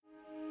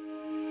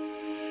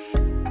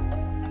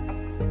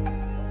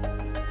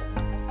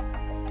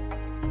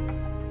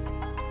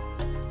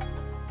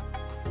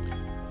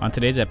On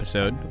today's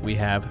episode, we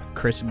have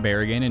Chris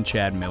Barragan and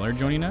Chad Miller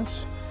joining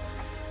us.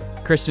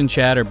 Chris and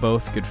Chad are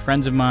both good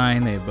friends of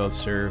mine. They both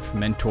serve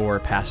mentor,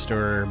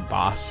 pastor,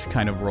 boss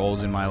kind of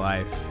roles in my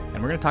life.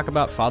 And we're going to talk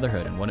about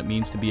fatherhood and what it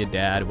means to be a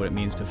dad, what it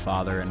means to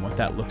father, and what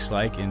that looks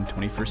like in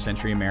 21st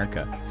century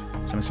America.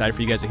 So I'm excited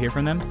for you guys to hear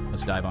from them.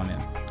 Let's dive on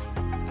in.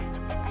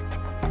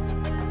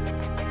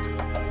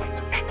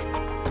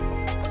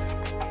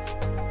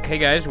 Hey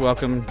guys,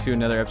 welcome to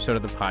another episode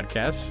of the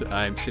podcast.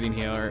 I'm sitting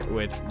here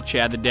with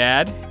Chad the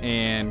dad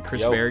and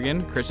Chris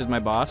Barragan. Chris is my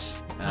boss.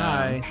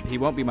 Hi. He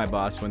won't be my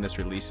boss when this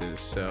releases,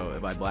 so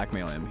if I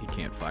blackmail him, he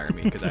can't fire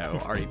me because I'll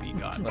already be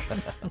gone.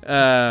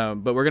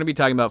 But we're going to be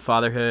talking about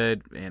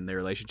fatherhood and their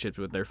relationships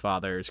with their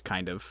fathers,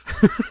 kind of.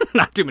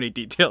 Not too many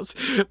details,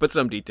 but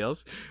some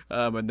details.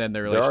 And then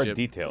their relationship. There are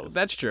details.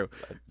 That's true.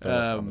 I don't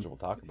know how much we'll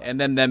talk about. And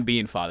then them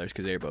being fathers,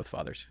 because they're both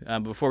fathers.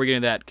 Before we get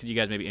into that, could you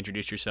guys maybe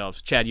introduce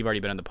yourselves? Chad, you've already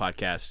been on the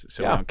podcast,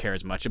 so I don't care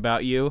as much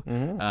about you.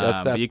 Mm-hmm.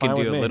 But you can fine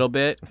do with a me. little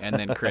bit, and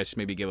then Chris,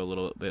 maybe give a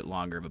little bit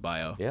longer of a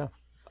bio. Yeah.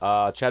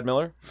 Chad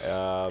Miller.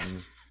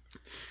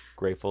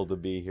 Grateful to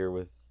be here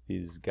with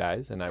these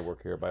guys, and I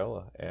work here at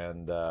Biola,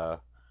 and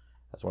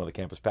as one of the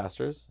campus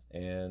pastors,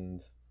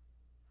 and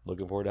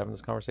looking forward to having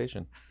this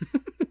conversation.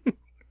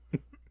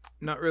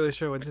 Not really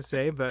sure what to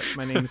say, but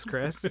my name is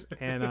Chris,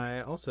 and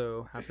I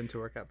also happen to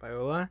work at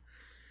Biola,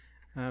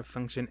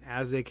 function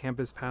as a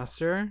campus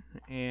pastor,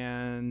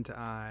 and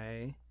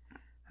I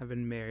have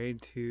been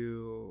married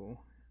to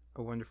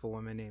a wonderful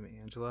woman named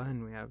Angela,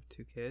 and we have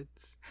 2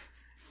 kids.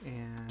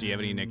 And Do you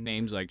have any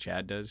nicknames like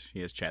Chad does?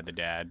 He has Chad the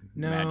dad,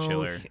 No, Mad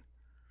Chiller.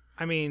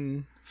 I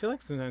mean, I feel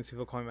like sometimes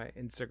people call me my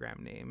Instagram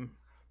name.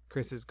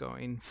 Chris is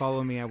going.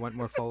 Follow me. I want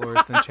more followers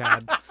than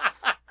Chad.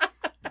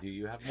 Do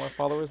you have more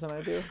followers than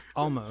I do?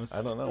 Almost.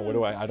 I don't know. What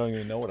do I don't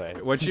even know what I...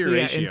 What's your So,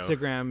 yeah, ratio?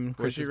 Instagram.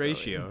 Chris What's your is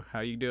ratio? going. How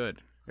you do it?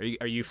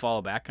 Are you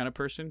follow back kind of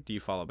person? Do you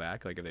follow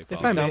back like if they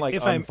follow? You I'm- sound like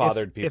if I'm-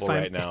 unfathered if people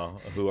I'm- right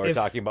now who are if-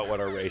 talking about what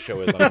our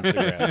ratio is on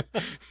Instagram.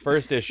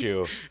 First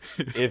issue,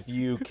 if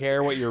you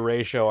care what your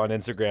ratio on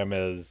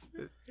Instagram is,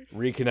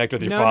 reconnect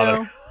with your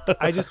father. No,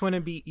 I just want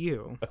to beat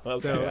you. Okay,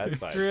 So that's it's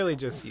fine. really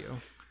just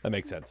you. That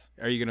makes sense.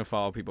 Are you gonna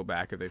follow people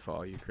back if they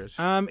follow you, Chris?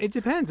 It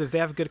depends. If they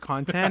have good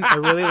content, I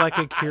really like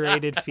a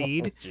curated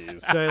feed.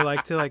 Jeez. So I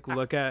like to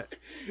look at.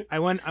 I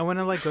want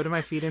to go to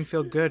my feed and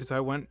feel good. So I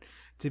want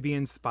to be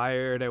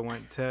inspired. I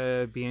want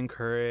to be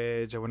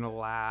encouraged. I want to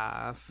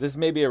laugh. This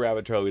may be a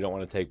rabbit trail we don't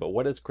want to take, but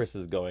what does Chris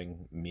is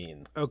going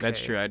mean? Okay, That's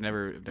true. I'd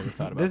never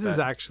thought about This that. is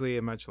actually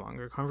a much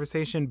longer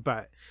conversation,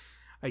 but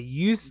I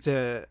used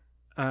to.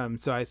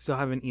 So I still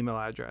have an email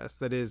address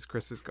that is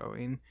Chris is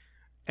going.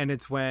 And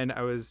it's when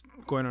I was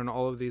going on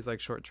all of these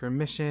short-term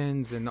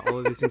missions and all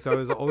of these things. So I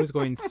was always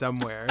going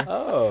somewhere.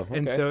 Oh, okay.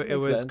 And so it Makes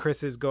was sense.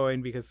 Chris is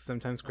going because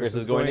sometimes Chris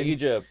is going to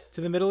Egypt. to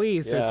the Middle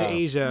East or to Yeah.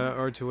 Asia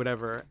or to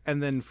whatever.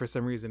 And then for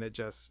some reason it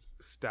just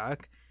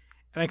stuck.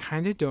 And I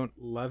kind of don't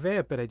love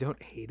it, but I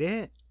don't hate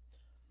it.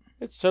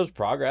 It shows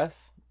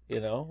progress. You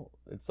know,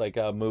 it's like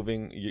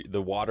moving.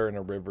 The water in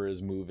a river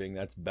is moving.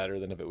 That's better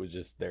than if it was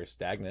just there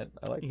stagnant.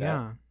 I like that.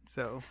 Yeah.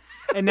 So,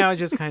 and now it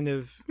just kind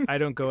of, I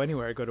don't go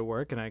anywhere. I go to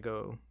work and I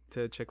go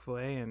to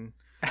Chick-fil-A and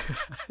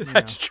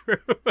That's true.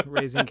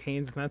 Raising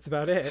Cane's, and that's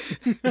about it.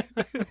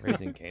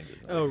 Raising Cane's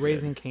is nice. Oh,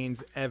 Raising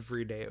Cane's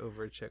every day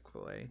over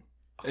Chick-fil-A.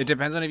 It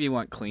depends on if you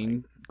want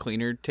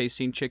cleaner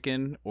tasting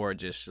chicken or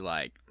just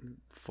like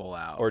full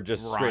out Or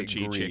just straight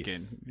raunchy grease.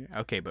 chicken.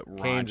 Okay, but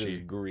Cane's raunchy. is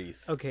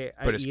grease. Okay,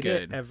 But I it's eat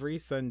good. it every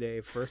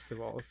Sunday, first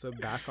of all, so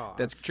back off.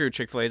 That's true.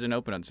 Chick-fil-A isn't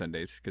open on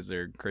Sundays because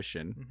they're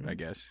Christian, I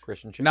guess.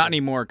 Christian chicken. Not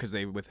anymore because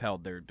they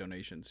withheld their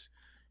donations.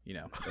 You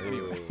know.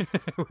 Ooh,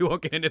 We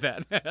won't get into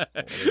that.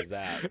 what is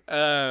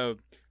that?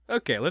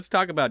 Okay, let's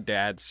talk about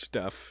dad's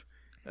stuff.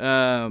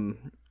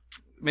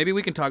 Maybe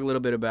we can talk a little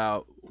bit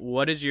about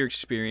what is your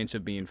experience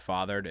of being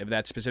fathered. If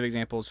that specific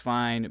example is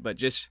fine, but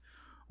just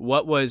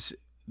what was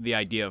the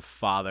idea of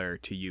father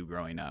to you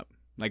growing up?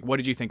 Like, what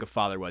did you think a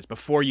father was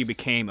before you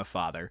became a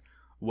father?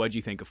 What did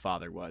you think a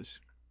father was?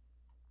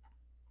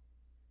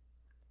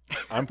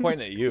 I'm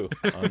pointing at you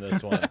on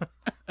this one.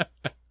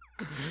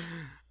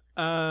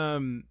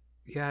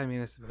 Yeah, I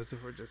mean, I suppose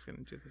if we're just gonna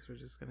do this, we're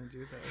just gonna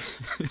do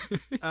this.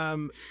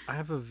 I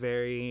have a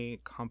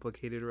very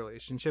complicated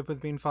relationship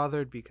with being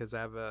fathered because I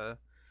have a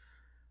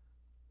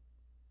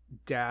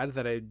dad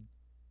that I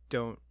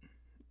don't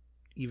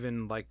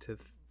even like to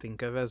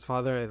think of as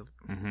father.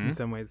 I, in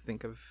some ways,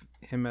 think of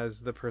him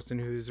as the person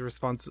who's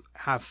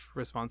half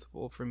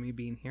responsible for me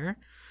being here.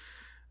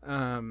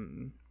 But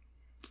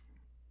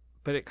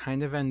it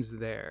kind of ends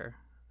there.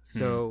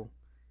 So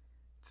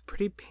it's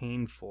pretty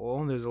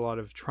painful. There's a lot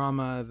of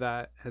trauma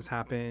that has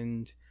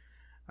happened.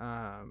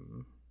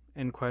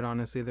 And quite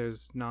honestly,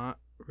 there's not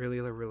really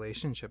a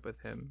relationship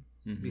with him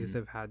because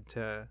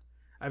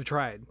I've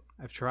tried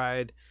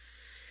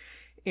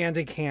and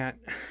I can't.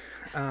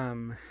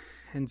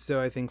 And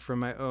so I think for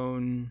my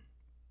own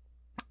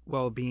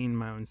well-being,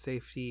 my own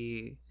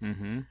safety,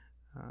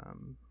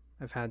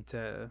 I've had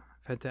to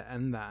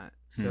end that.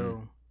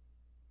 So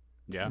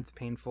yeah, it's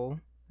painful.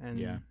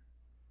 And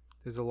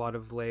there's a lot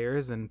of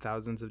layers and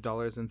thousands of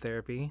dollars in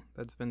therapy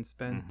that's been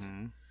spent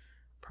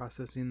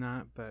processing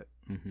that. But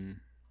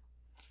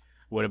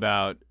what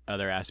about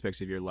other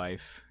aspects of your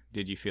life?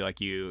 Did you feel like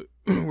you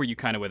were you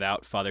kind of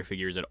without father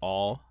figures at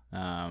all?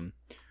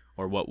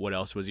 Or what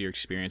else was your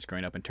experience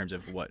growing up in terms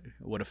of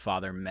what a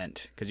father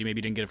meant? Because you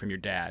maybe didn't get it from your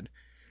dad,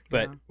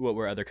 but what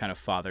were other kind of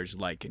fathers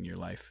like in your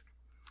life?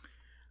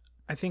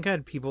 I think I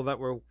had people that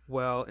were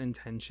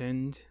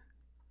well-intentioned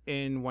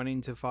in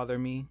wanting to father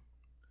me.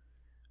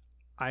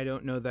 I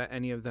don't know that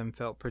any of them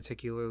felt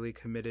particularly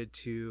committed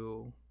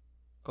to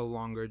a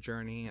longer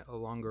journey, a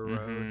longer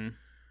road.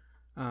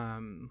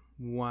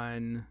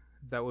 One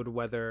that would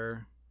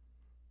weather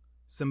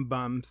some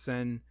bumps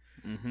and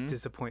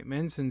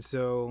disappointments. And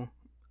so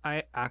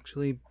I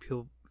actually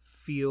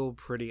feel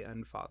pretty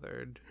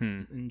unfathered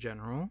in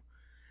general.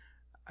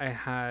 I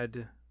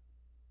had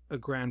a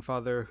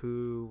grandfather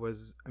who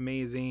was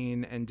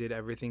amazing and did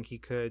everything he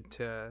could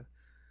to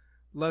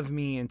love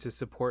me and to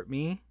support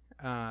me.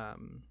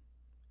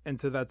 And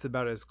so that's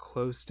about as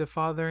close to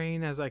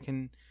fathering as I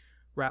can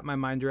wrap my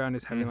mind around,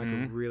 is having like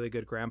a really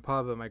good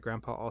grandpa. But my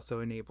grandpa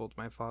also enabled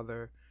my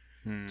father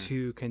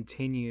to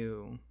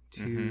continue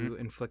to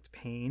inflict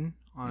pain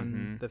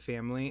on the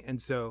family.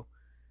 And so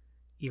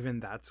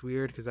even that's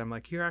weird, because I'm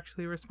like, you're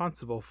actually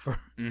responsible for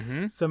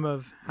some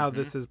of how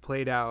this has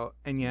played out,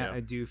 and yet I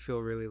do feel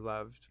really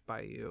loved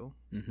by you.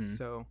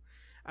 So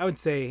I would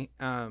say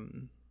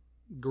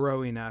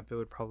growing up, it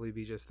would probably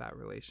be just that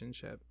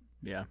relationship.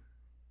 Yeah.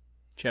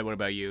 Chad, what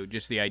about you?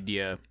 Just the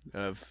idea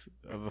of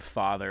a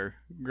father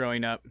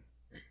growing up?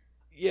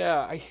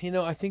 Yeah, I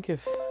think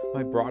if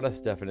my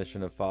broadest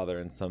definition of father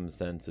in some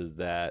sense is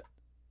that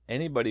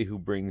anybody who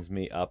brings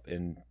me up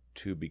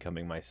into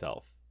becoming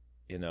myself,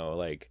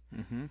 like,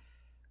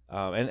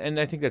 and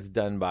I think that's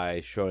done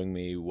by showing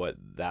me what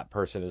that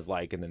person is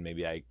like, and then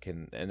maybe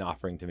and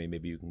offering to me,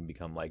 maybe you can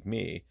become like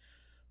me.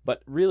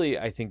 But really,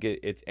 I think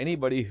it's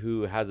anybody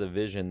who has a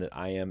vision that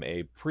I am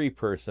a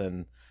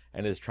pre-person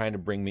and is trying to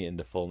bring me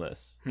into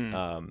fullness.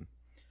 My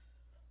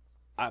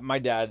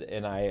dad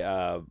and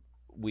I,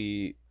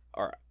 we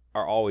are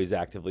always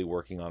actively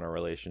working on our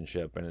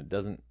relationship, and it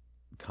doesn't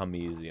come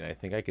easy. And I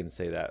think I can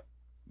say that.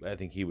 I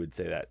think he would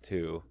say that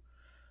too.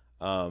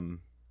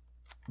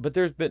 But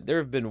there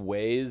have been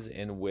ways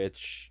in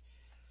which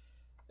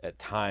at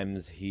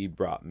times he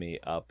brought me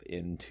up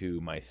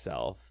into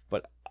myself.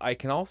 But I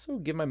can also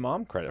give my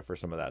mom credit for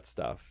some of that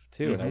stuff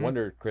too. And I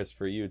wonder, Chris,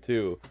 for you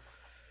too,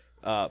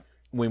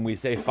 when we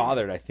say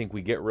fathered, I think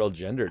we get real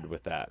gendered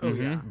with that. Oh,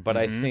 yeah. But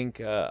I think,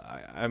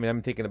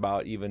 I'm thinking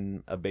about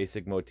even a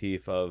basic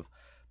motif of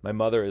my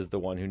mother is the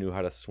one who knew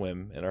how to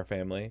swim in our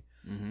family.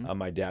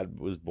 My dad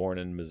was born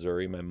in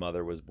Missouri. My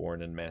mother was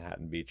born in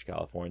Manhattan Beach,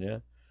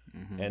 California.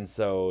 And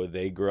so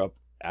they grew up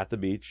at the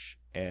beach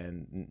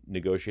and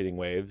negotiating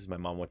waves. My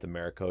mom went to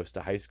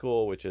Maricosta High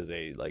School, which is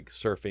a like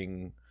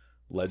surfing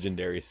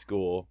legendary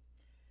school.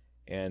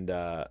 And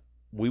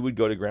we would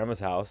go to grandma's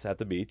house at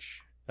the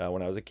beach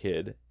when I was a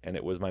kid. And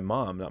it was my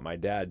mom, not my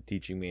dad,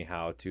 teaching me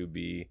how to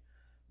be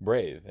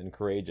brave and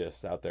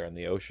courageous out there in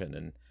the ocean.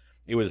 And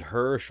it was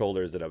her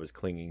shoulders that I was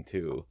clinging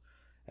to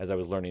as I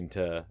was learning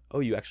to,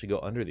 you actually go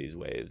under these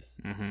waves,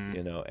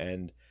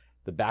 and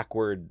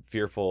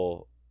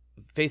the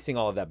facing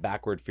all of that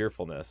backward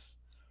fearfulness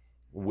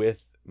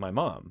with my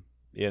mom,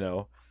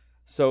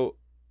 So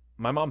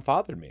my mom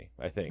fathered me,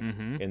 I think,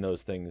 in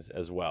those things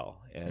as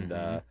well. And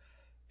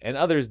and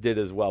others did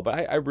as well.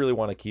 But I really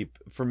want to keep,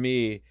 for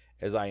me,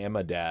 as I am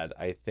a dad,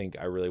 I think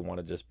I really want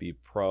to just be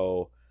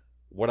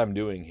what I'm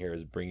doing here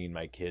is bringing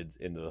my kids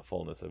into the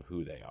fullness of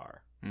who they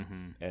are.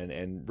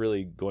 And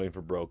really going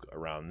for broke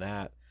around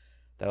that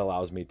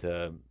allows me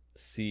to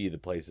see the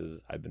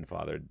places I've been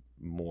fathered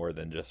more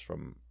than just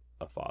from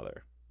a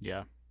father.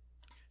 Yeah.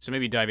 So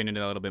maybe diving into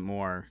that a little bit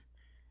more.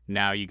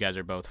 Now you guys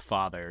are both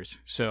fathers.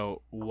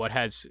 So what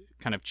has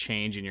kind of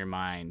changed in your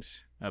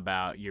minds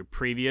about your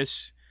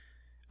previous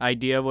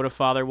idea of what a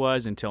father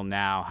was until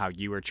now, how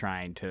you were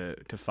trying to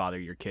father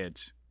your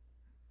kids?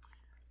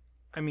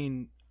 I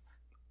mean,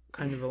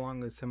 kind of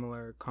along a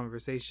similar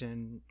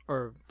conversation,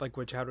 or like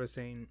what Chad was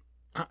saying,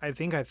 I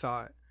think I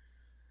thought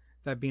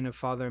that being a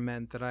father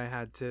meant that I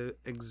had to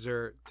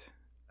exert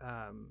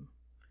an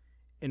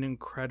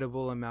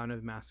incredible amount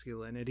of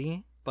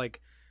masculinity.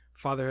 Like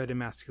fatherhood and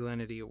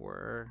masculinity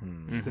were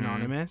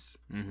synonymous.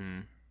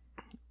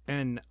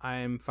 And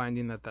I'm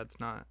finding that that's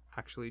not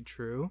actually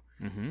true.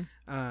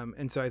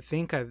 And so I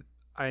think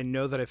I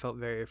know that I felt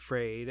very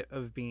afraid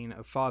of being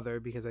a father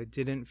because I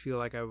didn't feel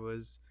like I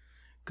was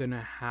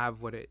gonna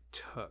have what it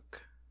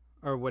took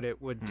or what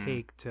it would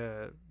take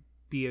to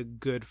be a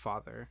good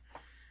father.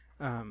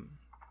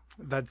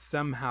 That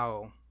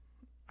somehow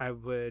I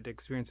would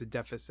experience a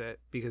deficit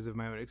because of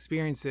my own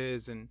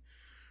experiences and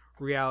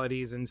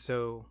realities, and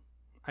so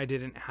I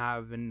didn't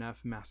have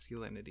enough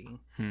masculinity.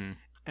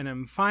 And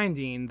I'm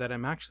finding that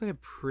I'm actually a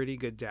pretty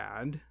good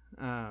dad.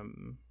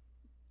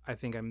 I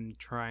think I'm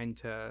trying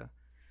to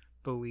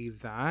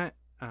believe that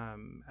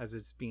as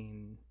it's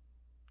being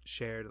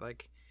shared,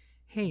 like,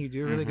 hey, you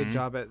do a really good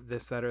job at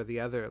this, that, or the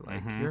other.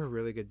 Like, you're a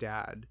really good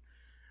dad.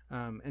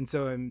 And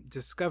so I'm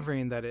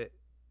discovering that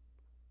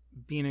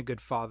being a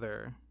good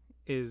father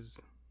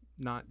is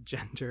not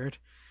gendered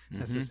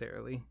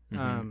necessarily.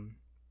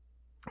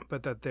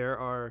 But that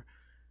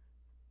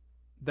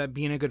that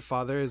being a good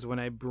father is when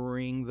I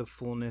bring the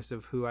fullness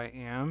of who I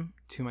am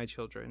to my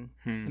children,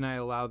 and I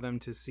allow them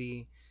to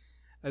see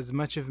as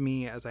much of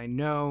me as I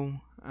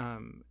know,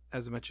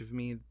 as much of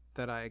me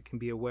that I can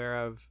be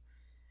aware of,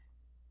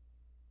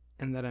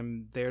 and that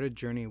I'm there to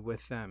journey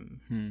with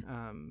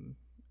them.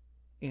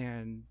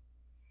 And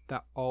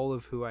that all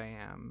of who I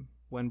am,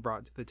 when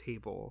brought to the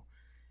table,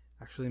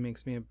 actually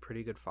makes me a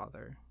pretty good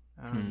father.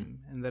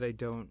 And that I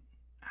don't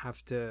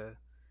have to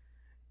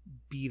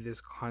be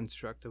this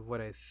construct of what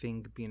I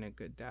think being a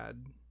good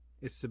dad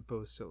is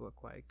supposed to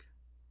look like.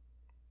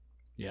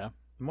 Yeah.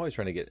 I'm always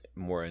trying to get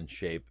more in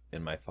shape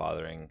in my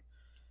fathering,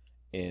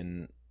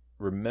 in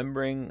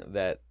remembering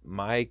that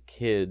my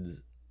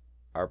kids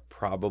are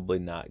probably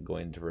not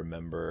going to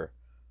remember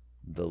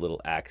the little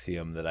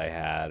axiom that I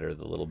had or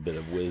the little bit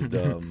of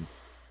wisdom.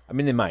 I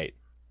mean, they might,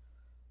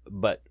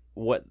 but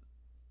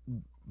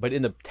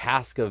in the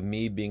task of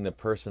me being the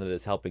person that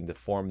is helping to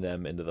form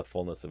them into the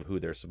fullness of who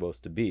they're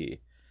supposed to be,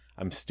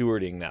 I'm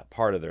stewarding that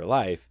part of their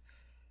life.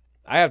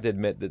 I have to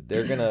admit that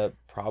they're going to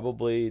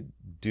probably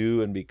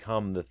do and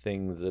become the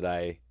things that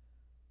I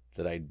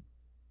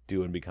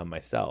do and become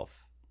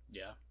myself.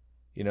 Yeah.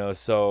 You know,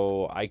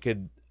 so I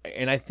could,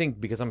 and I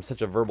think because I'm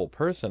such a verbal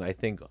person, I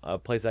think a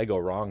place I go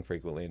wrong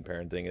frequently in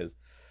parenting is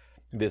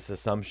this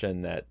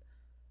assumption that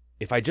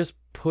if I just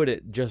put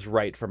it just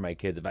right for my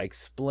kids, if I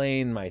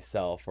explain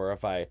myself,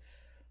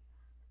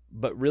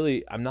 but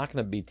really I'm not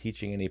going to be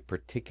teaching any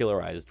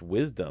particularized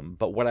wisdom,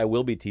 but what I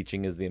will be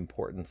teaching is the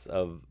importance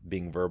of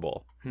being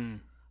verbal,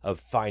 of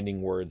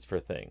finding words for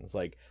things.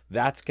 Like,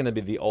 that's going to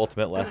be the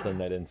ultimate lesson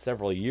that in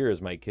several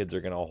years my kids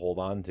are going to hold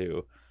on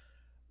to.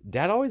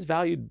 Dad always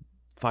valued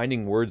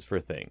finding words for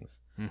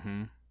things.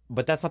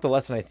 But that's not the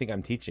lesson I think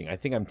I'm teaching. I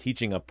think I'm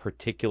teaching a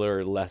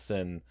particular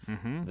lesson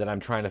that I'm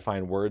trying to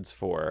find words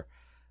for.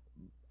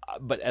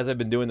 But as I've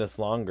been doing this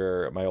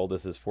longer, my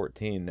oldest is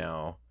 14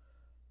 now,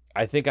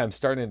 I think I'm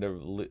starting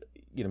to,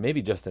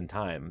 maybe just in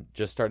time,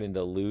 just starting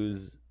to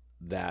lose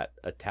that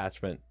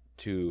attachment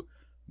to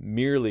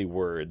merely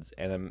words.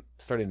 And I'm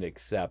starting to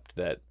accept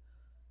that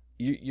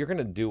you're going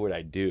to do what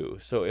I do.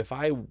 So if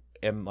I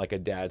am like a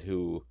dad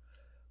who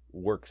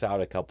works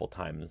out a couple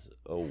times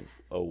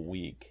a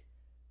week,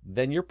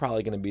 then you're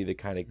probably going to be the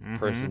kind of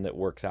person that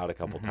works out a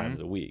couple times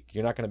a week.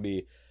 You're not going to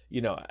be,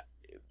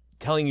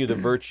 telling you the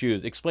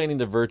virtues, explaining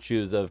the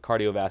virtues of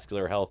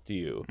cardiovascular health to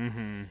you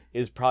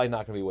is probably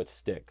not going to be what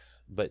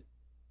sticks. But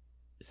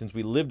since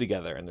we live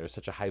together and there's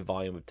such a high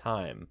volume of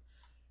time,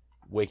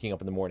 waking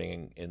up in the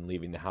morning and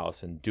leaving the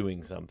house and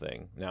doing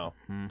something. Now,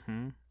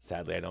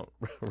 sadly, I don't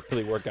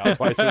really work out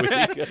twice a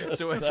week.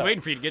 So it's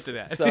waiting for you to get to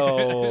that.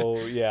 So,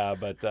 yeah,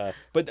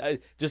 but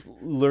just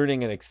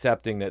learning and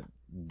accepting that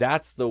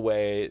that's the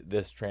way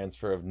this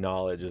transfer of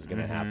knowledge is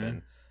going to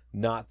happen.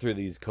 Not through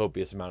these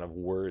copious amount of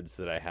words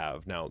that I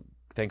have. Now,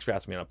 thanks for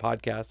asking me on a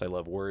podcast. I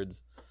love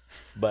words.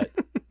 But,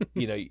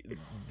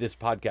 this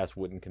podcast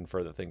wouldn't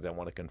confer the things I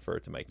want to confer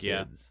to my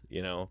kids,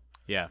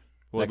 Yeah.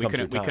 Well, we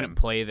couldn't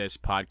play this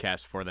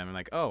podcast for them and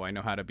like, oh, I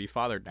know how to be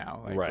fathered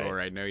now. Like, or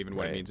I know even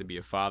what it means to be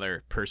a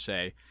father per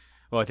se.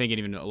 Well, I think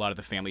even a lot of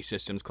the family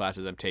systems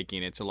classes I'm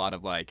taking, it's a lot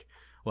of like,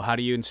 well, how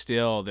do you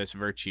instill this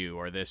virtue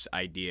or this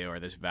idea or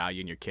this value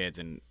in your kids?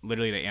 And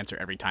literally the answer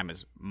every time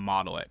is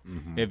model it.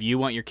 If you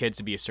want your kids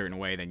to be a certain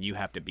way, then you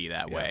have to be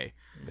that way.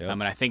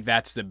 And I think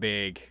that's the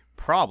big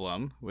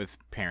problem with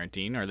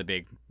parenting, or the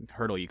big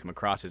hurdle you come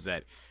across, is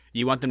that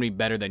you want them to be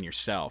better than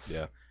yourself.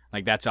 Yeah.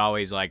 Like, that's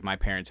always like, my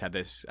parents had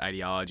this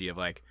ideology of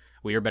like,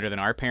 we are better than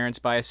our parents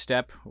by a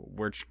step.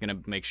 We're going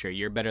to make sure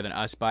you're better than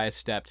us by a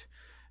step.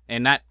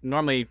 And that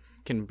normally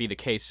can be the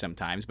case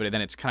sometimes, but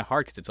then it's kind of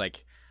hard because it's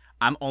like,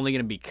 I'm only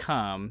going to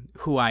become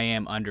who I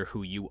am under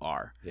who you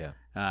are. Yeah.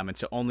 And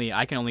so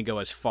I can only go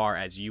as far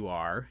as you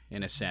are,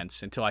 in a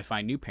sense, until I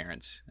find new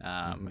parents,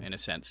 in a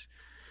sense.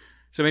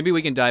 So maybe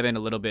we can dive in a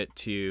little bit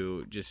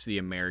to just the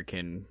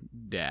American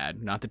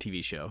Dad, not the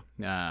TV show,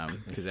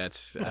 because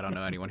that's, I don't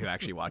know anyone who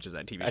actually watches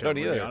that TV show. I don't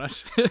to either. be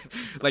honest.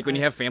 Like, when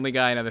you have Family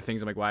Guy and other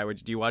things, I'm like,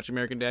 do you watch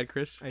American Dad,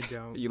 Chris? I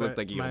don't. You looked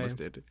like you almost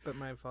did. But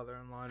my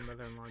father-in-law and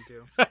mother-in-law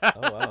do.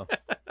 Oh,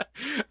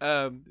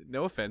 wow.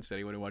 No offense to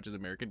anyone who watches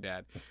American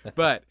Dad,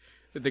 but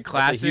the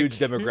classic, that's a huge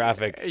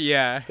demographic.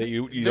 Yeah, that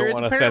you don't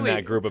want to offend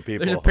that group of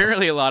people. There's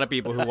apparently a lot of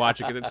people who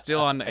watch it because it's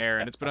still on the air,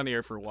 and it's been on the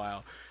air for a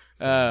while.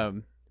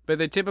 But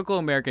the typical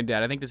American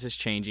dad, I think this is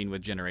changing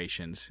with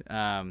generations.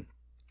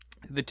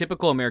 The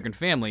typical American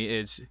family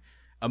is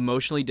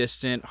emotionally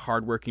distant,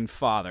 hardworking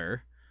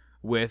father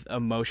with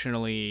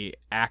emotionally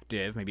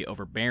active, maybe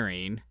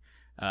overbearing,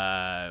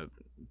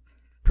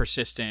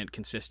 persistent,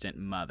 consistent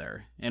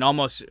mother. And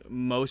almost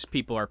most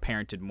people are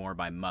parented more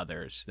by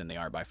mothers than they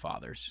are by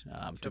fathers,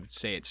 to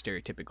say it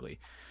stereotypically.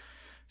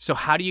 So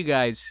how do you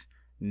guys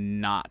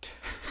not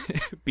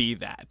be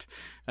that.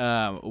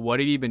 What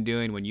have you been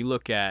doing when you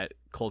look at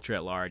culture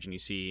at large and you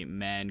see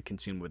men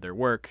consumed with their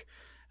work,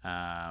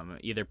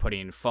 either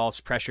putting false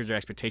pressures or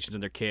expectations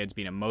on their kids,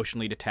 being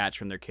emotionally detached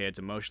from their kids,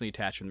 emotionally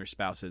attached from their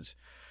spouses?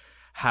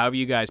 How have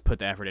you guys put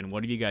the effort in?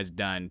 What have you guys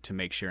done to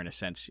make sure, in a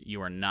sense, you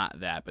are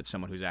not that, but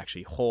someone who's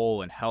actually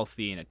whole and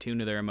healthy and attuned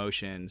to their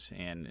emotions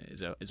and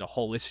is a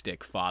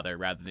holistic father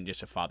rather than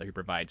just a father who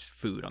provides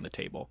food on the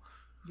table?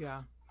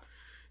 Yeah.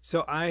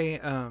 So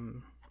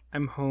I'm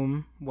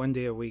home 1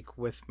 day a week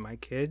with my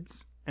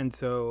kids, and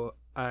so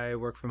I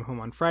work from home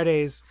on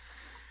Fridays,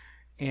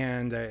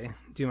 and I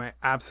do my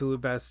absolute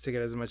best to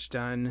get as much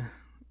done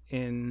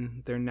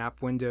in their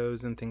nap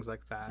windows and things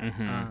like that.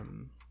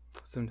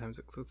 Sometimes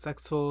it's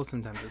successful,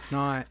 sometimes it's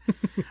not.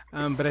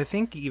 But I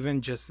think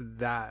even just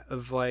that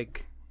of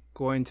like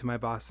going to my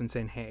boss and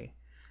saying, hey,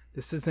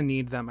 this is a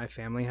need that my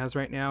family has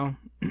right now.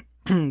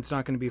 It's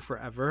not going to be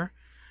forever,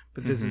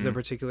 but this is a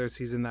particular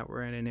season that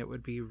we're in, and it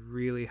would be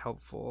really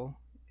helpful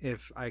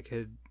if I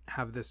could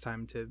have this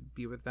time to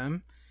be with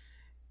them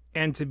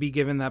and to be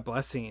given that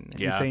blessing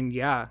and saying,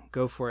 yeah,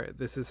 go for it.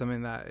 This is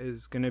something that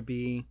is going to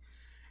be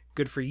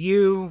good for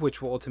you,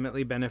 which will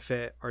ultimately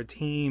benefit our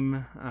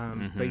team.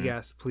 But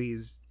yes,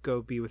 please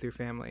go be with your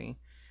family.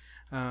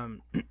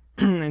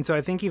 And so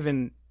I think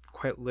even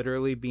quite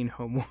literally being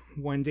home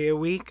 1 day a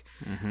week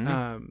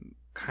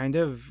kind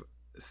of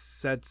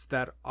sets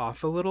that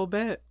off a little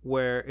bit,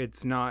 where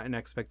it's not an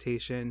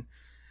expectation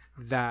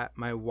that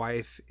my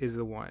wife is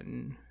the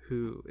one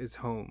who is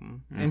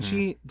home. And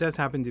she does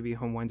happen to be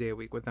home 1 day a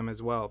week with them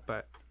as well.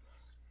 But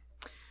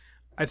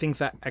I think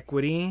that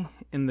equity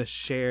in the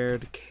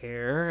shared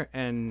care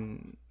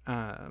and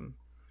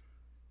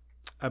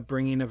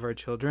upbringing of our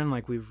children,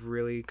 like we've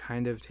really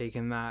kind of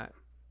taken that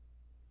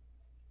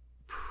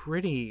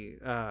pretty,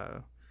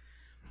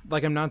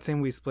 like I'm not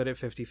saying we split it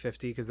 50-50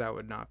 because that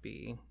would not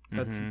be,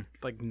 that's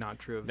like not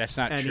true of That's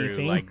not anything.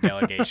 true, like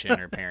delegation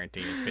or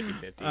parenting. It's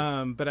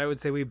 50-50. But I would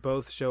say we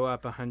both show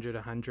up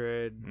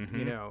 100,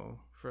 you know,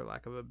 for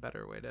lack of a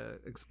better way to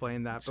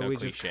explain that. So but we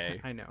cliche.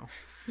 just, I know.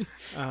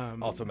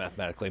 Also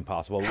mathematically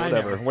impossible. I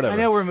Whatever.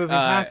 know we're moving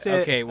past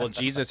it. Okay, well,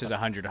 Jesus is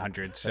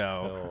 100,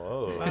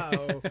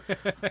 so.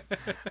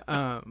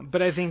 Wow.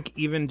 But I think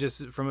even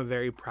just from a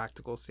very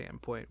practical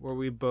standpoint, where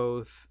we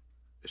both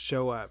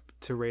show up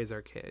to raise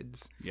our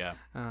kids. Yeah.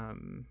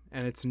 And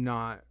it's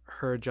not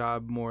her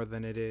job more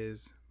than it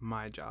is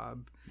my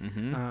job.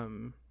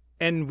 And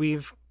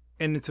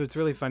so it's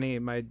really funny.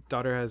 My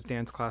daughter has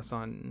dance class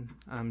on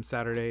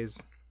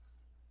Saturdays.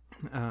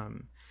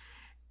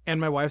 And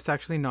my wife's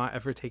actually not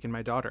ever taken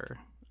my daughter.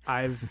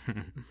 I've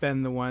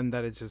been the one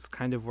that has just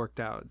kind of worked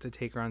out to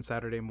take her on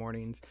Saturday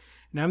mornings.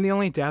 And I'm the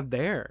only dad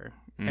there.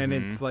 And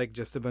it's like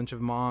just a bunch of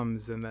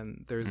moms, and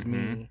then there's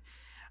me.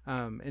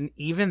 And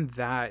even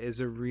that is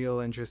a real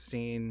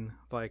interesting,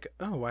 like,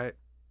 oh,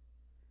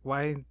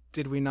 why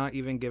did we not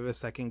even give a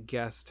second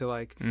guess to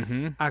like,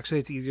 actually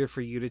it's easier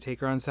for you to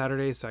take her on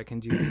Saturday so I can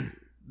do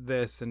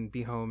this and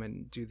be home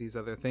and do these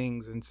other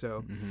things. And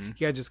so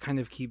yeah, just kind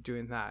of keep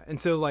doing that. And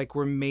so like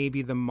where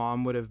maybe the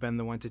mom would have been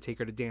the one to take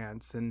her to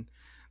dance and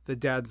the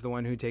dad's the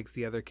one who takes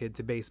the other kid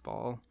to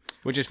baseball.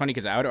 Which is funny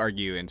because I would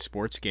argue in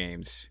sports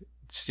games,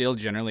 still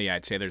generally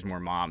I'd say there's more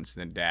moms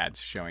than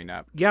dads showing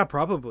up. Yeah,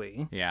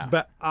 probably. Yeah.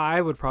 But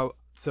I would probably,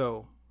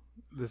 so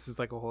this is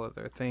like a whole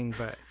other thing,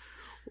 but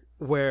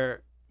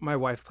where my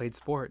wife played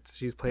sports,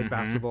 she's played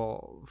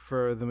basketball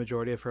for the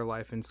majority of her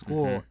life in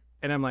school.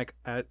 And I'm like,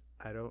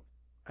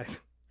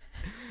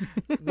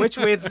 which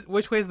way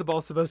is the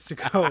ball supposed to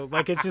go?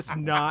 Like, it's just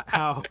not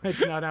how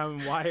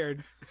I'm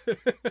wired.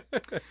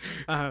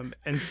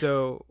 And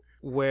so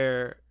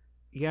where,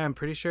 yeah, I'm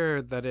pretty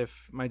sure that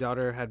if my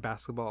daughter had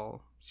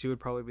basketball, she would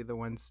probably be the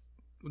one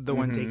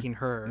taking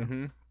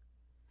her,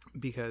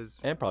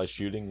 because and probably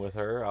shooting with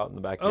her out in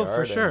the backyard. Oh,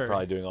 for sure. And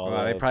probably doing all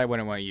Well, that. they probably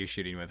wouldn't want you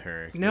shooting with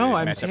her. No,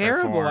 I'm Mess up her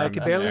terrible. I form.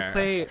 could barely Yeah.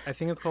 play. I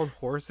think it's called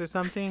horse or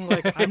something.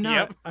 Like I'm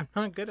not. I'm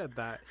not good at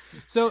that.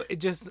 So it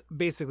just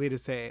basically to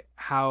say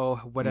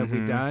what have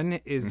we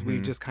done is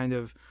we've just kind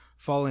of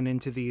fallen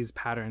into these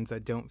patterns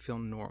that don't feel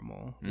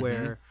normal,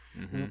 where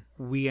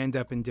we end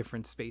up in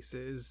different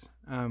spaces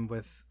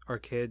with our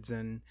kids,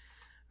 and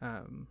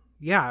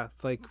yeah,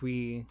 like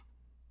we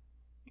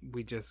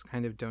just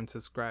kind of don't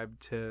subscribe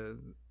to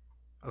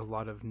a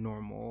lot of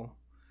normal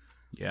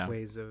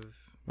ways of.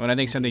 Well, and I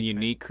think something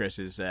unique, Chris,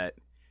 is that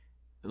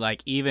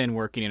like even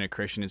working in a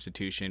Christian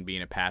institution,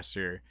 being a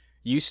pastor,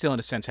 you still in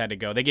a sense had to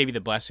go. They gave you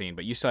the blessing,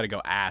 but you still had to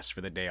go ask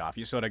for the day off.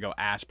 You still had to go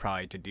ask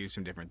probably to do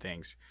some different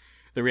things.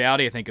 The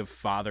reality, I think, of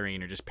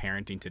fathering or just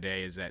parenting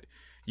today is that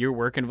your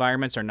work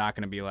environments are not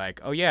going to be like,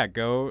 oh yeah,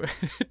 go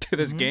to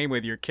this game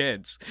with your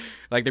kids.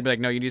 Like they'll be like,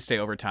 no, you need to stay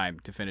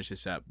overtime to finish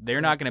this up. They're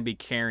not going to be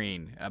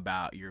caring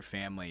about your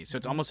family. So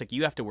it's almost like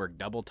you have to work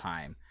double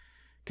time,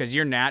 because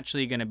you're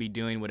naturally going to be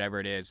doing whatever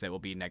it is that will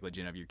be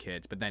negligent of your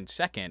kids. But then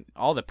second,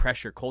 all the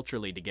pressure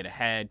culturally to get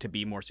ahead, to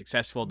be more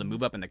successful, to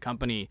move up in the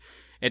company,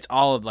 it's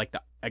all of like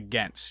the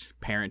against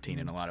parenting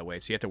in a lot of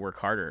ways. So you have to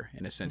work harder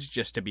in a sense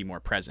just to be more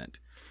present.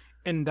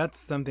 And that's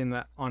something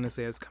that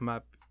honestly has come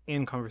up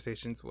in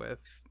conversations with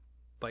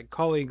like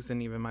colleagues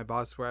and even my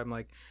boss, where I'm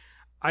like,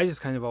 I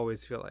just kind of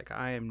always feel like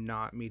I am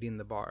not meeting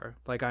the bar.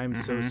 Like, I'm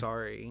so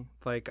sorry.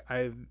 Like,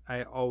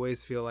 I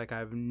always feel like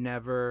I've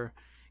never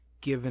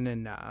given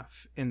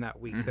enough in that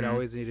week, that I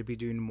always need to be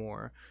doing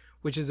more,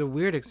 which is a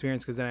weird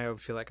experience, because then I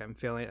feel like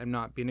I'm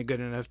not being a good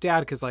enough dad,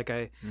 because like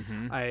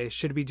I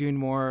should be doing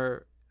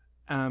more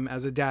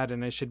as a dad,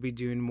 and I should be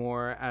doing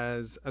more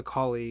as a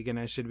colleague, and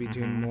I should be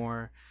doing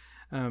more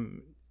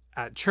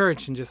at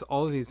church, and just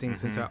all of these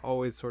things. And so I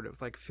always sort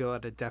of like feel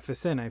at a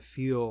deficit, and I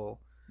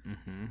feel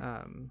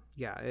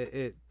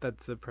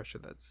that's a pressure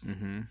that's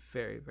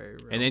very, very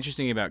real. And the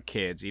interesting thing about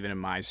kids, even in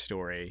my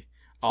story,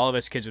 all of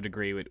us kids would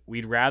agree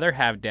we'd rather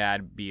have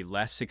dad be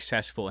less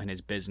successful in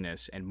his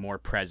business and more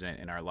present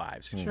in our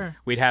lives. Sure.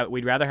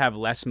 We'd rather have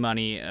less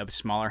money, a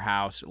smaller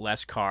house,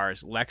 less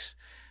cars, less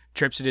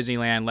trips to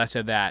Disneyland, less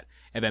of that,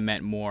 if it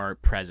meant more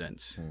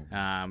presence.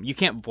 You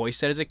can't voice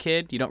that as a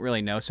kid. You don't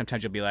really know.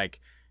 Sometimes you'll be like,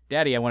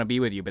 Daddy, I want to be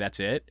with you, but that's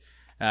it.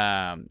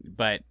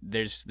 But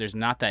there's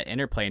not that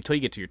interplay until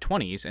you get to your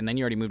 20s, and then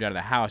you already moved out of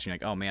the house, and you're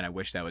like, oh man, I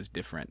wish that was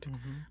different.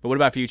 But what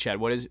about for you, Chad?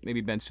 What has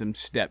maybe been some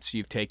steps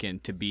you've taken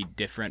to be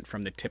different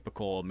from the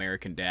typical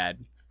American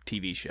Dad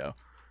TV show?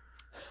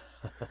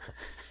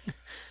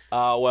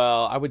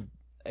 Well,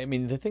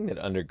 the thing that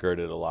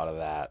undergirded a lot of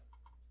that,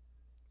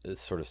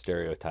 this sort of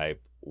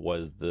stereotype,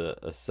 was the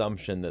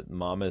assumption that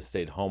mom has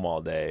stayed home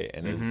all day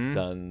and has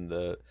done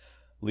the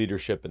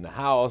leadership in the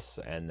house,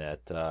 and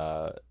that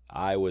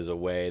I was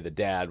away, the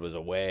dad was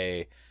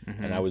away,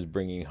 and I was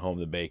bringing home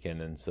the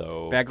bacon. And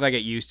so back like it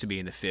used to be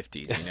in the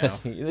 50s, you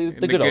know,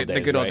 the good old days.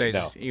 The good old days.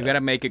 No, you got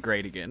to make it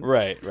great again.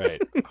 Right. My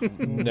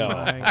No.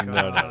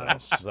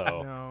 gosh.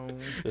 So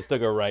just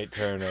took a right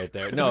turn right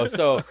there. No,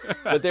 so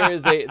but there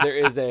is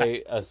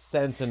a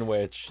sense in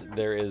which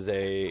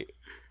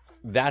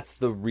that's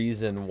the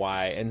reason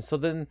why. And so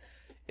then,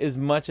 as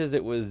much as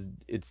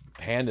it's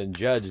panned and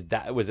judged,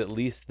 that was at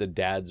least the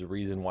dad's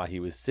reason why he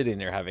was sitting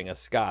there having a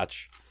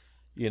scotch,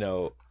 you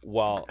know,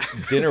 while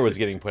dinner was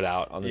getting put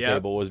out on the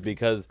table, was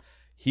because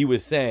he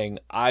was saying,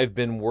 I've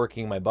been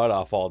working my butt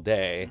off all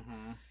day.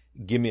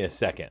 Give me a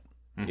second,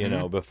 you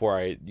know, before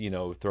I,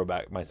 throw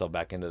myself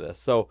back into this.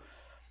 So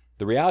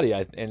the reality,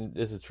 and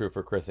this is true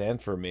for Chris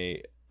and for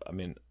me, I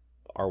mean,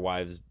 our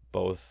wives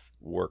both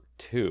work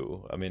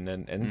too. I mean,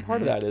 and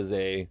part of that is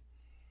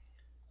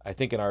I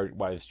think in our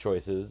wives'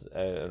 choices,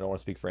 I don't want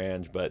to speak for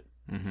Ange, but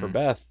for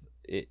Beth,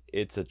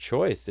 it's a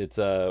choice.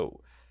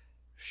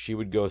 She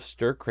would go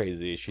stir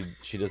crazy.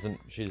 She's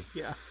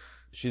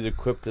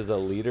equipped as a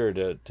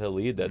leader to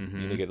lead that.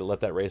 You get to let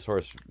that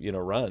racehorse,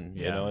 run,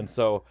 you know? And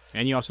so,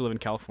 and you also live in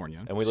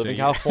California, and we live in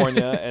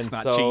California. And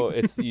so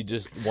it's,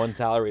 one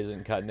salary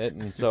isn't cutting it.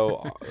 And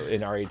so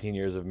in our 18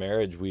 years of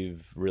marriage,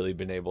 we've really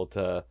been able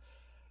to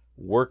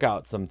work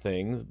out some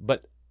things,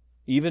 but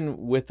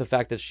even with the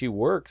fact that she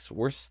works,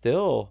 we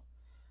still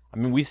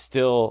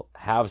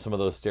have some of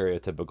those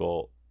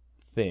stereotypical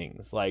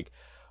things. Like,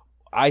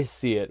 I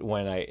see it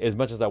when as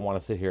much as I want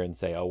to sit here and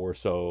say, oh, we're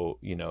so,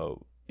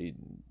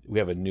 we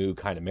have a new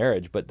kind of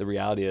marriage, but the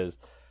reality is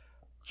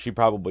she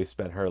probably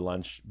spent her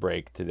lunch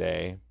break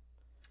today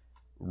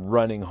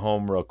running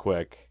home real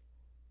quick,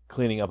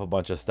 cleaning up a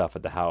bunch of stuff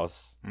at the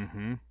house,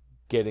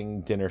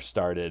 getting dinner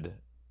started,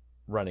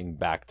 running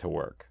back to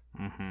work.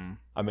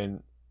 I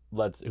mean,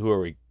 who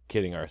are we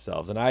kidding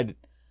ourselves? And I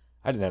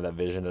didn't have that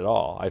vision at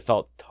all. I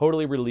felt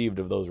totally relieved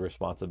of those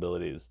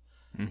responsibilities.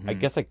 I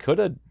guess I could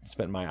have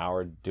spent my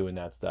hour doing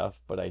that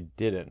stuff, but I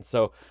didn't.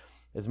 So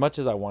as much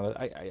as I wanted,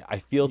 I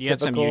feel you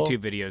typical. had some YouTube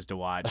videos to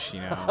watch,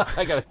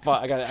 I got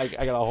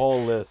a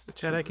whole list.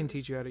 Chad, I can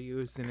teach you how to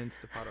use an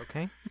Instapot,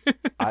 okay?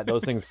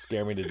 Those things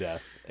scare me to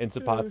death.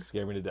 Instapots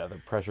scare me to death.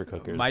 Pressure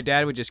cookers. My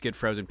dad would just get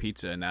frozen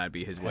pizza, and that would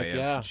be his way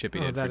of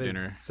shipping it for dinner.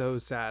 That is so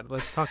sad.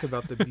 Let's talk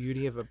about the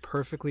beauty of a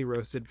perfectly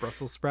roasted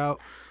Brussels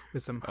sprout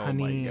with some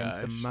honey and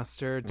some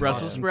mustard.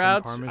 Brussels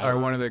sprouts are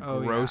one of the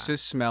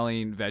grossest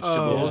smelling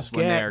vegetables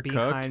when they are cooked.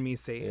 Behind me,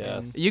 Satan.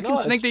 Yes. You can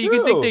think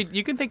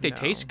they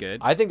taste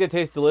good. I think they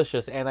taste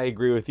delicious, and I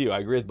agree with you. I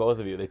agree with both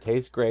of you. They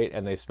taste great,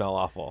 and they smell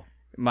awful.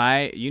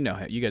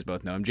 You guys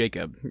both know him,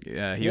 Jacob.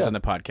 He was on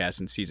the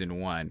podcast in season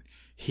 1.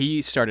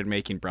 He started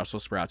making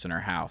Brussels sprouts in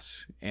our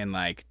house, and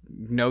like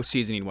no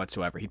seasoning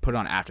whatsoever. He'd put it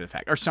on after the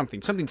fact or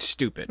something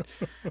stupid,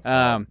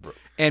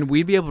 and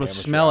we'd be able to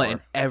smell it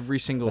in every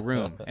single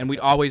room. And we'd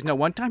always know.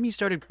 One time he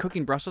started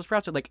cooking Brussels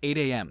sprouts at like 8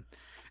 a.m.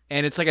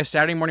 And it's like a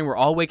Saturday morning. We're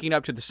all waking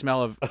up to the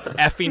smell of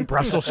effing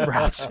Brussels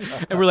sprouts.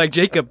 And we're like,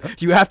 Jacob,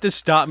 you have to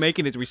stop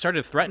making this. We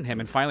started to threaten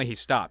him, and finally he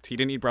stopped. He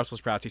didn't eat Brussels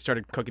sprouts. He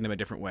started cooking them a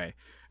different way.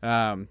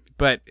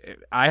 But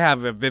I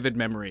have a vivid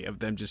memory of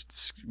them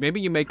maybe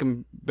you make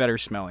them better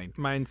smelling.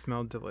 Mine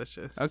smelled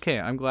delicious. Okay,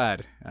 I'm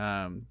glad.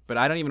 But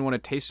I don't even want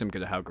to taste them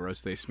because of how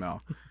gross they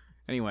smell.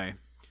 Anyway.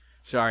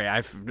 Sorry,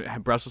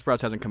 Brussels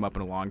sprouts hasn't come up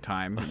in a long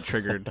time. It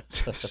triggered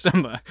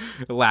some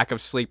lack of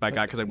sleep I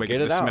got because I wake up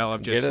to the smell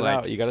of just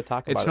like... You got to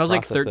talk about it. It smells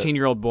like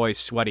 13-year-old boys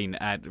sweating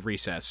at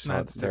recess.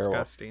 That's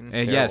disgusting.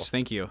 Yes,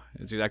 thank you.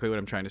 That's exactly what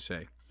I'm trying to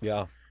say.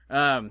 Yeah.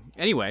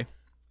 Anyway,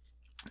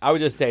 I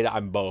would just say that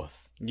I'm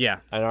both. Yeah.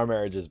 And our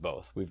marriage is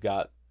both. We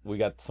got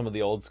some of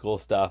the old school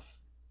stuff,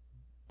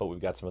 but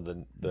we've got some of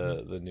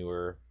the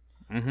newer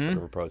sort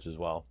of approach as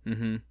well.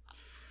 Mm-hmm.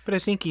 But I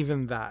think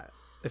even that,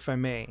 if I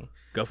may,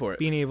 Go for it.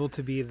 being able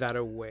to be that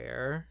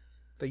aware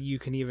that you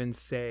can even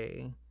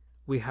say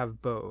we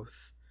have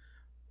both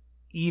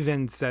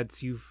even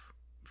sets you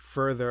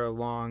further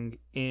along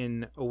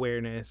in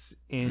awareness,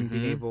 in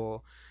being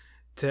able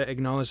to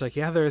acknowledge, like,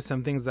 yeah, there are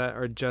some things that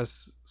are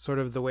just sort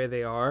of the way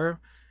they are.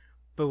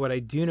 But what I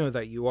do know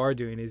that you are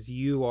doing is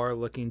you are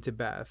looking to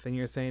Beth and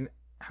you're saying,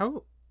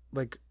 how,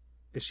 like,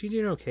 is she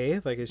doing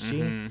okay? Like, is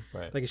she,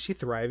 like, is she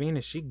thriving?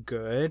 Is she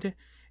good?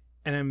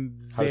 And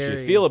I'm How does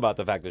she feel about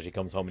the fact that she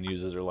comes home and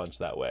uses her lunch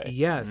that way?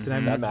 Yes,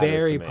 and I'm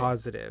very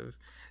positive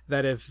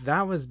that if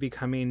that was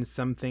becoming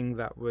something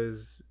that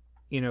was,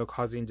 you know,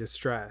 causing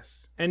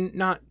distress, and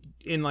not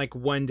in like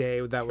one day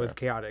that was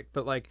chaotic,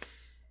 but like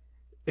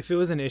if it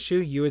was an issue,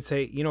 you would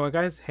say, you know what,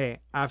 guys, hey,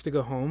 I have to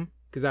go home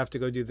because I have to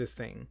go do this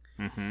thing.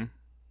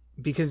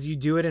 Because you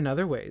do it in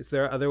other ways.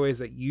 There are other ways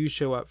that you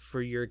show up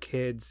for your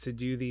kids to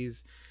do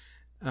these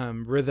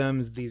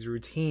rhythms, these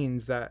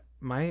routines that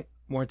might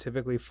more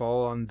typically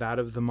fall on that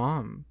of the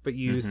mom, but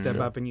you step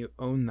up and you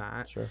own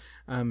that,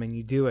 and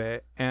you do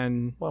it.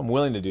 And well, I'm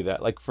willing to do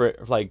that. Like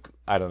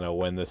I don't know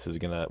when this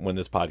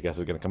podcast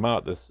is gonna come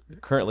out. This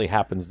currently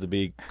happens to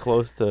be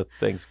close to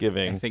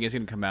Thanksgiving. I think it's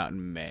gonna come out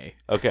in May.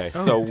 Okay,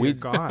 so we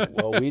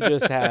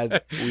just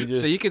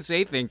so you can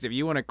say things if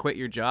you want to quit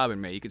your job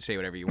in May. You can say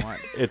whatever you want.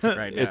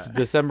 It's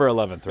December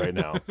 11th right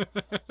now,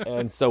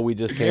 and so we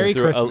just came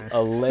through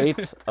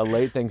a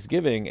late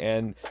Thanksgiving,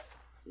 and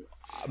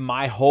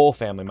my whole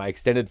family, my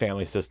extended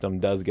family system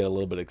does get a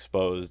little bit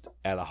exposed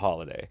at a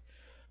holiday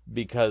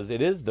because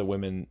it is the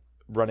women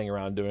running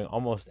around doing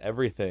almost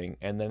everything.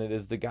 And then it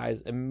is the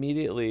guys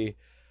immediately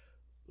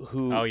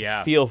who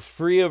feel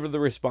free over the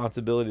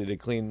responsibility to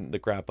clean the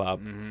crap up.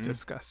 It's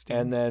disgusting.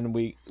 And then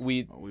we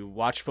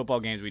watch football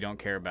games we don't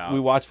care about. We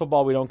watch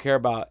football we don't care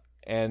about.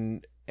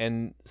 And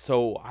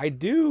so I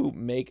do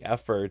make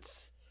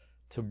efforts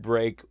to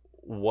break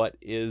what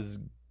is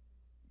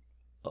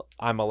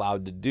I'm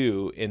allowed to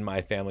do in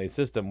my family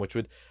system,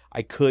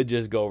 I could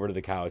just go over to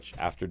the couch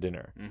after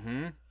dinner.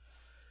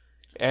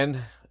 And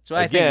so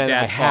I think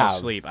dads fall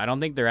asleep. I don't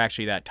think they're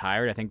actually that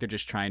tired. I think they're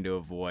just trying to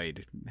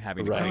avoid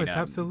having to clean up.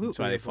 Absolutely. That's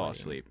why they fall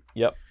asleep.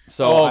 Yep.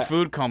 So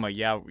food coma.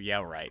 Yeah,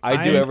 right.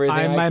 I do everything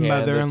I'm I my can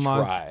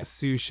mother-in-law's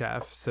sous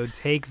chef, so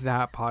take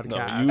that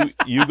podcast.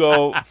 No, you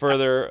go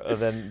further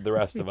than the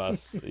rest of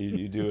us.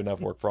 You do enough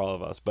work for all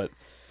of us, but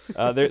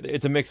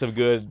it's a mix of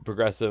good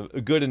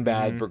and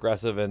bad,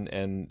 progressive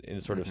and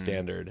sort of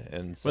standard.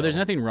 And so, well, there's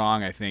nothing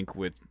wrong, I think,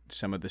 with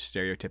some of the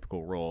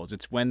stereotypical roles.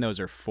 It's when those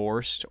are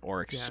forced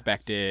or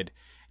expected.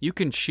 Yes. You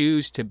can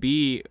choose to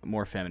be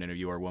more feminine if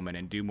you are a woman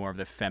and do more of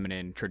the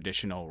feminine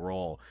traditional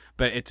role,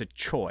 but it's a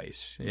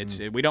choice.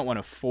 We don't want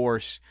to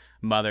force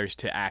mothers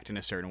to act in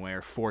a certain way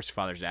or force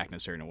fathers to act in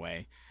a certain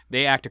way.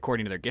 They act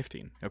according to their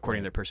gifting,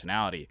 according to their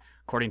personality,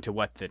 according to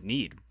what the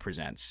need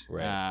presents.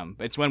 Right.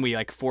 It's when we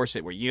like force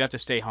it where you have to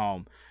stay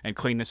home and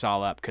clean this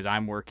all up because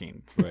I'm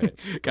working,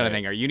 kind of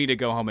thing. Or you need to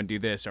go home and do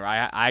this, or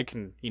I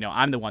can,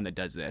 I'm the one that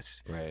does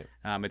this. Right.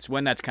 It's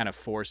when that's kind of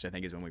forced, I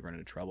think, is when we run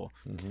into trouble.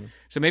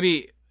 So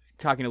maybe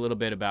talking a little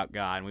bit about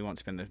God, and we won't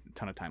spend a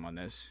ton of time on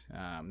this.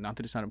 Not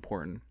that it's not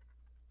important,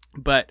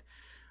 but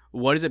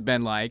what has it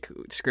been like?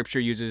 Scripture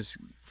uses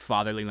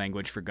fatherly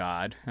language for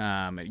God.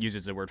 It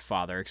uses the word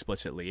father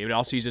explicitly. It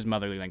also uses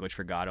motherly language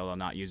for God, although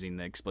not using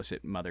the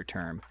explicit mother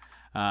term.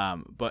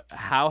 But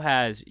how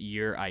has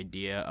your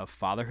idea of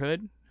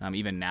fatherhood,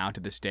 even now to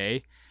this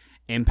day,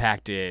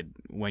 impacted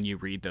when you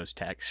read those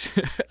texts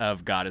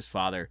of God as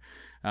Father?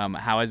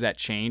 How has that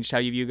changed how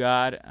you view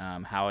God?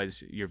 How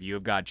has your view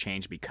of God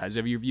changed because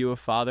of your view of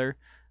Father?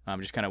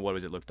 Just kind of what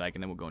does it look like,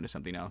 and then we'll go into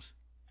something else.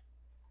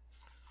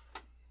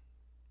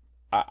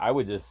 I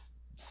would just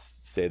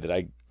say that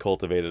I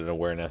cultivated an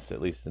awareness, at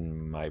least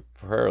in my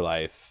prayer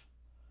life,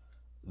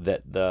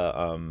 that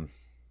the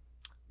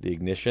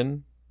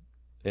ignition,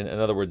 in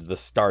other words, the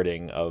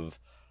starting of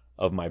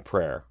my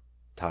prayer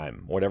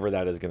time, whatever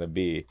that is going to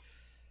be,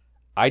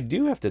 I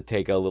do have to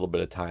take a little bit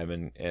of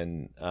time.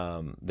 And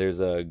there's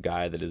a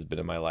guy that has been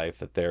in my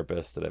life, a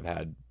therapist that I've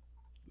had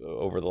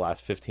over the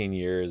last 15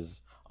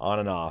 years, on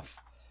and off,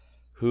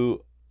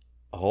 who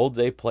holds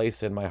a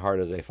place in my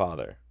heart as a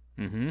father.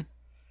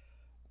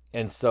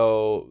 And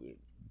so,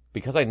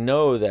 because I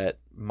know that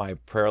my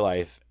prayer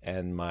life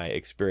and my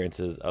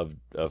experiences of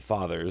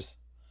fathers,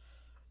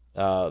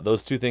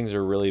 those two things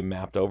are really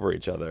mapped over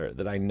each other,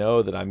 that I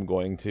know that I'm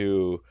going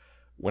to,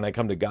 when I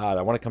come to God,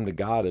 I want to come to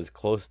God as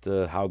close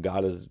to how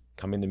God is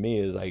coming to me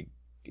as I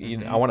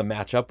want to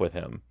match up with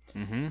him.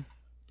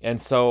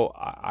 And so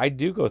I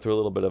do go through a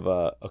little bit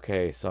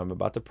of so I'm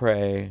about to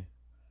pray,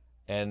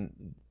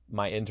 and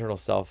my internal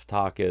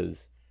self-talk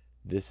is,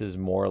 this is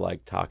more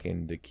like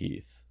talking to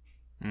Keith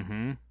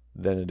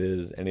than it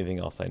is anything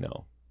else I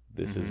know.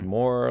 This is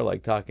more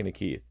like talking to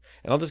Keith.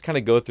 And I'll just kind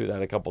of go through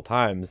that a couple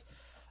times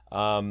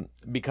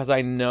because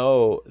I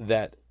know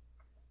that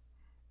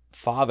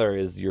father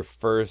is your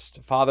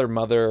first father,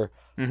 mother,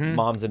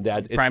 moms and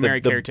dads. It's primary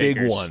the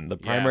caretakers. big one, the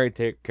primary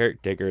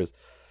caretakers.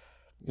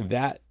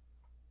 That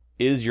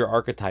is your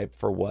archetype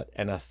for what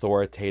an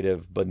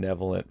authoritative,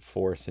 benevolent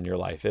force in your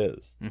life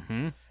is.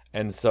 Mm-hmm.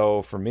 And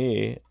so for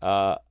me,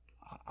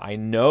 I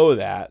know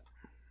that.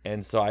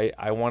 And so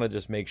I want to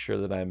just make sure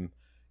that I'm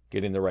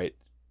getting the right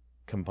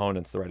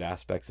components, the right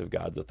aspects of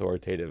God's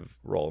authoritative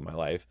role in my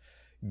life,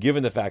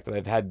 given the fact that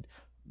I've had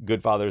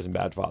good fathers and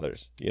bad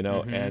fathers,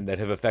 and that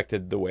have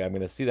affected the way I'm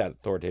going to see that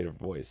authoritative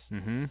voice.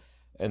 Mm-hmm.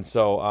 And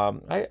so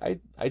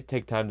I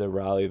take time to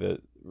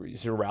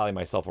rally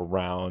myself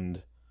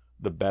around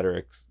the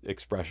better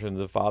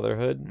expressions of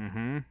fatherhood.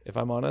 Mm-hmm. If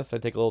I'm honest, I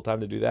take a little time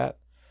to do that.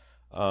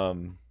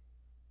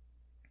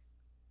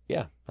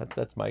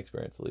 That's my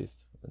experience, at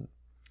least.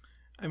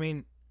 I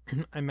mean,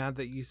 I'm mad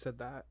that you said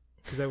that,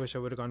 because I wish I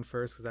would have gone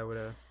first, because I would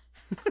have.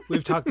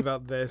 We've talked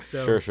about this.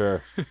 So,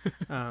 Sure.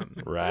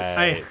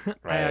 Right.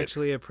 I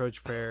actually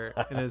approach prayer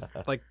and is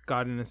like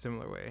God in a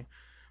similar way.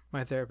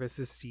 My therapist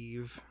is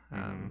Steve.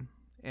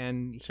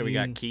 And so we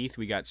got Keith,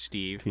 we got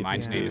Steve.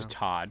 Mine's name is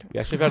Todd. We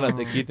actually found out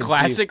that Keith and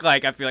classic,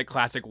 Steve, I feel like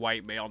classic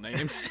white male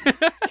names.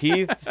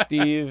 Keith,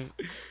 Steve,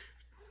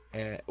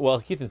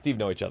 Keith and Steve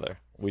know each other.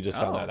 We just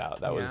found that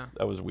out. That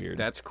was weird.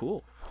 That's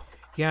cool.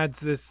 Yeah, it's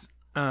this.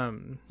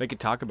 They could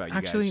talk about you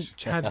actually, guys.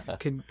 Chad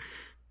could.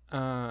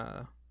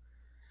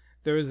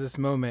 There was this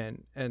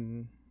moment,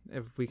 and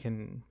if we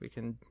can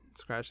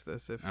scratch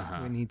this if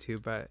we need to,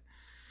 but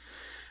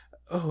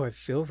I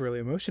feel really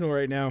emotional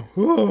right now.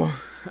 Whew.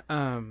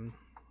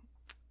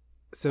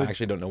 So I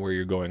actually don't know where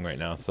you're going right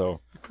now,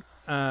 so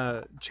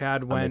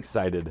Chad went. I'm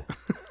excited.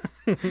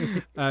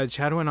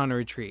 Chad went on a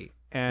retreat,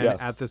 and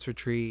at this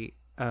retreat,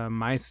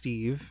 my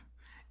Steve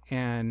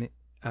and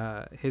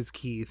his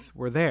Keith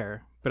were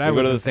there, but I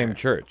was go to the same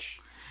church,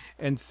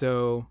 and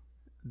so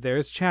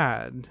there's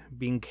Chad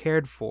being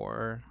cared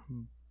for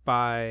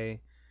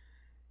by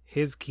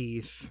his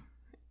Keith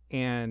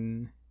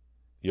and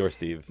your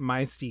Steve,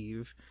 my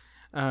Steve,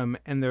 and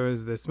there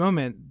was this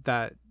moment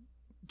that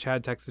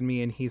Chad texted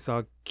me, and he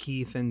saw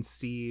Keith and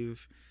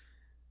Steve.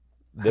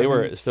 They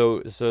were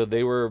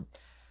they were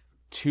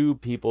two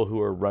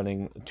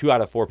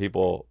out of four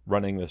people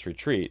running this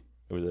retreat.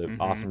 It was an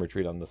awesome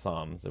retreat on the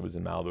Psalms. It was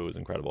in Malibu. It was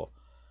incredible.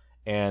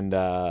 And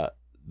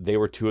they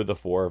were two of the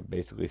four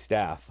basically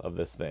staff of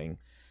this thing.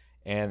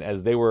 And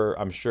as they were,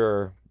 I'm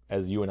sure,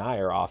 as you and I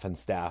are often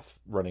staff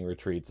running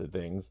retreats at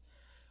things,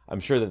 I'm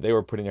sure that they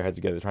were putting their heads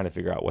together trying to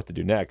figure out what to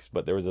do next.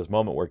 But there was this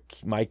moment where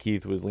my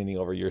Keith was leaning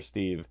over your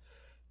Steve,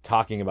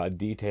 talking about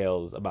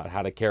details about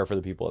how to care for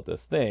the people at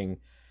this thing.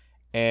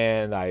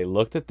 And I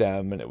looked at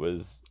them, and I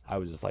was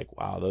just like,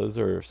 wow, those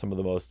are some of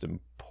the most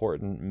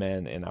important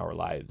men in our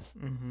lives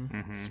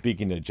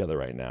speaking to each other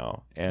right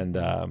now. And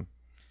that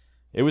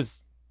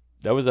was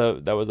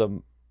a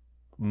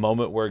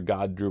moment where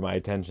God drew my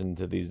attention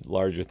to these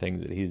larger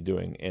things that he's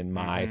doing in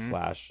my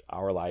 /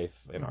 our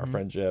life, in our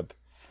friendship.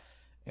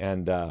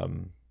 And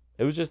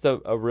it was just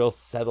a real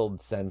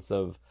settled sense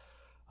of,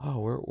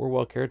 we're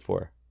well cared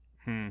for.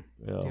 We're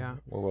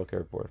well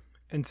cared for.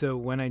 And so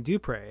when I do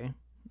pray,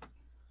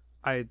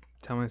 I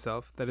tell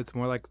myself that it's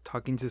more like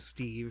talking to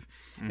Steve,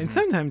 and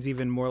sometimes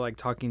even more like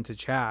talking to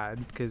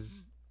Chad,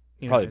 because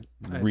probably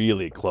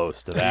really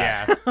close to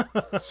that.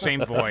 Yeah,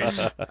 same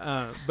voice.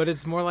 But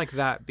it's more like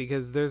that,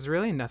 because there's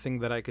really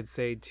nothing that I could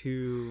say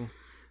to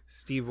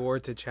Steve or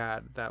to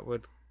Chad that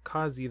would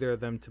cause either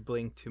of them to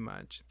blink too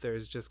much.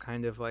 There's just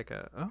kind of like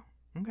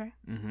okay.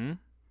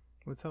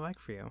 What's that like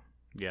for you?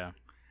 Yeah.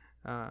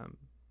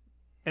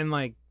 And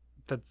like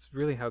that's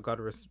really how God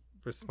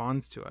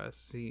responds to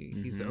us.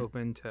 He's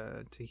open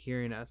to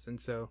hearing us. And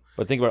so,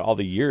 but think about all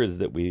the years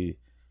that we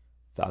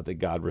thought that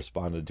God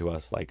responded to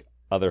us like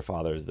other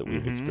fathers that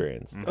we've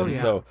experienced.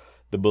 So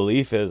the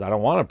belief is, I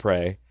don't want to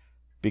pray,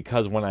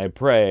 because when I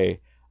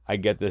pray, I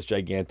get this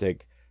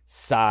gigantic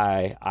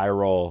sigh, eye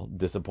roll,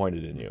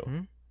 disappointed in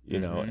you,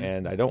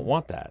 and I don't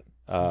want that.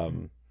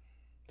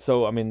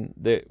 So, I mean,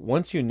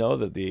 once you know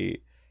that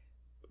the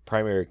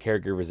primary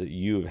caregivers that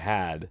you've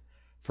had,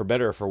 for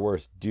better or for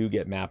worse, do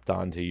get mapped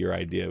onto your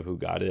idea of who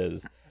God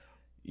is,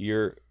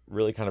 you're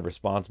really kind of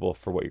responsible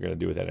for what you're going to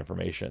do with that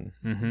information.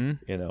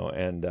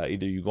 And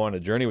either you go on a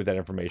journey with that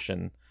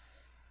information,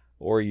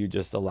 or you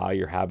just allow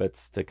your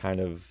habits to kind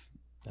of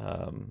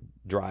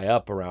dry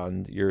up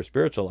around your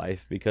spiritual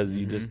life, because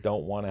you just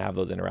don't want to have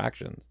those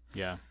interactions.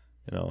 Yeah.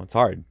 It's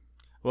hard.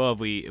 Well, if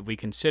we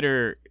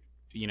consider,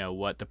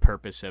 what the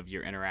purpose of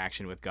your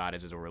interaction with God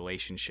is as a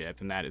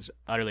relationship, and that's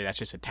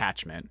just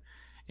attachment.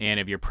 And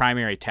if your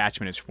primary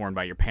attachment is formed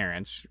by your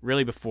parents,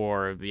 really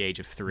before the age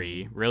of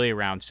 3, really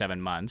around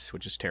 7 months,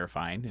 which is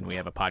terrifying, and I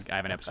have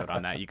an episode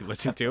on that you can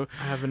listen to.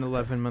 I have an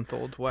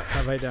 11-month-old. What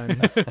have I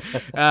done?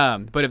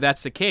 But if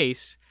that's the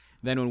case,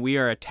 then when we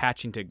are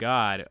attaching to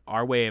God,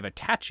 our way of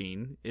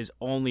attaching is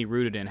only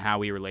rooted in how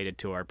we related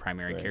to our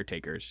primary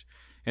caretakers.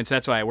 And so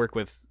that's why I work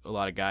with a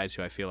lot of guys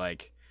who I feel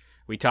like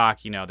we talk,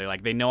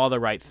 they know all the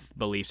right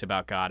beliefs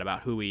about God,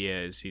 about who he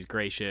is. He's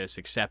gracious,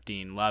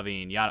 accepting,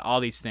 loving, yada,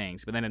 all these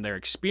things. But then in their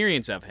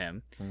experience of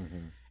him,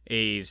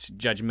 He's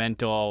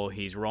judgmental.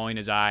 He's rolling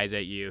his eyes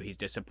at you. He's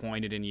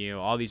disappointed in you.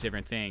 All these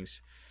different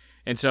things.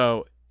 And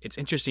so it's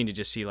interesting to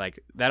just see, like,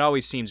 that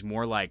always seems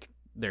more like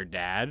their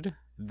dad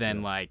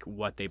than like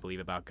what they believe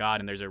about God.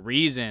 And there's a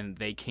reason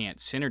they can't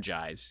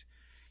synergize,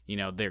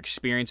 their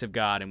experience of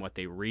God and what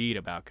they read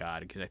about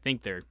God, because I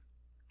think they're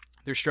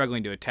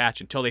struggling to attach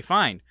until they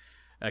find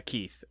a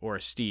Keith or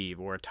a Steve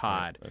or a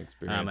Todd,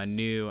 a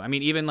new,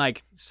 even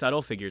like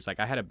subtle figures. Like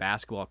I had a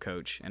basketball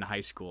coach in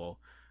high school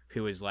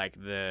who was like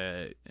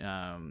the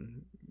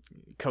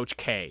Coach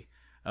K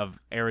of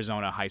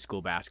Arizona high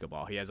school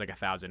basketball. He has like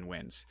 1,000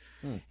 wins.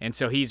 And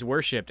so he's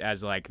worshipped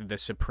as like the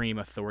supreme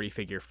authority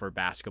figure for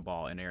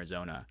basketball in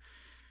Arizona.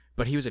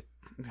 But he was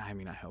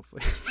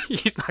hopefully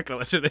he's not going to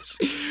listen to this.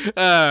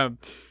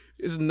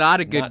 Is not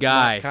a good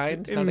guy.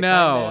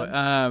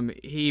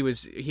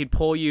 He'd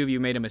pull you if you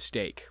made a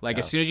mistake. Like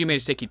as soon as you made a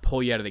mistake, he'd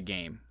pull you out of the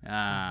game.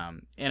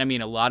 And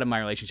a lot of my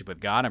relationship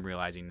with God, I'm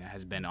realizing,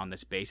 has been on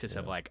this basis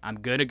of like, I'm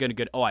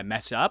good. Oh, I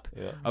mess up.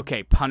 Yeah.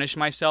 Okay, punish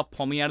myself,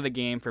 pull me out of the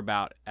game for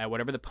about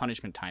whatever the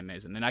punishment time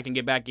is, and then I can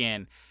get back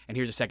in. And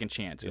here's a second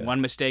chance. And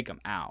one mistake, I'm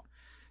out.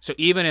 So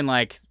even in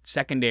like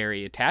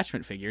secondary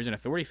attachment figures and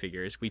authority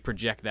figures, we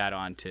project that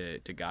onto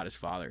God as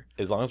Father.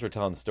 As long as we're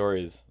telling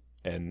stories.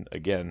 And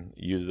again,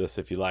 use this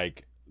if you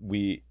like.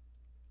 We,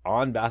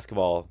 on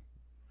basketball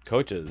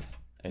coaches,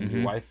 and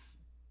your wife,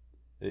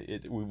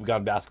 we've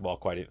gone basketball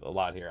quite a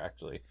lot here,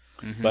 actually.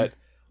 But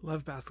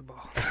love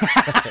basketball.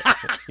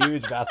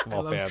 Huge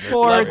basketball fan.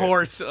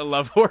 Sports.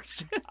 Love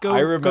horse. Go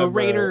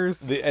Raiders.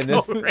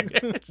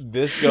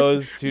 This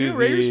goes to you a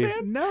Raiders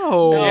fan?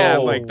 No. Yeah,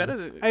 like that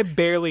is. I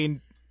barely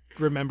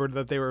remembered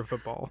that they were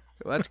football.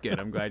 Well, that's good.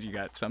 I'm glad you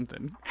got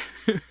something.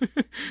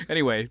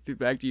 Anyway,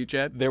 back to you,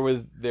 Chad. There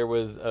was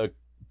a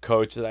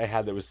coach that I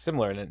had that was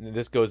similar, and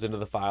this goes into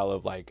the file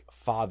of like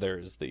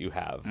fathers that you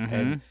have,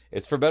 and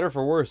it's for better or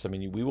for worse.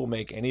 We will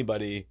make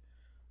anybody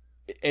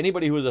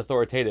who is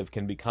authoritative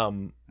can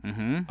become,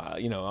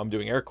 I'm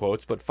doing air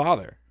quotes, but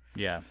father.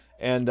 Yeah.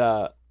 And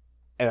I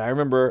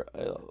remember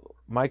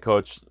my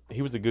coach.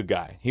 He was a good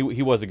guy. He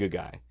was a good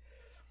guy.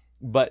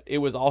 But it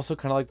was also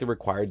kind of like the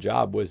required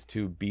job was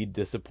to be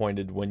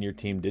disappointed when your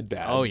team did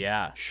bad. Oh,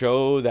 yeah.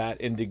 Show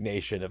that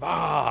indignation of,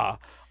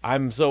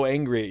 I'm so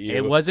angry at you.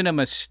 It wasn't a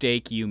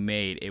mistake you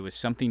made. It was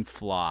something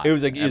flawed. It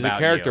was a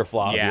character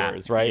flaw of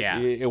yours, right? Yeah.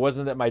 It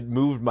wasn't that I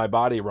moved my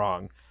body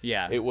wrong.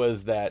 Yeah. It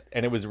was that,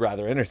 and it was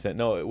rather innocent.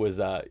 No, it was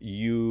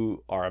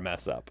you are a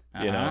mess up,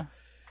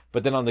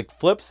 But then on the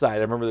flip side,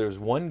 I remember there was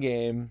one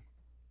game,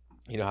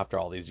 after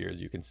all these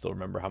years, you can still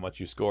remember how much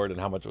you scored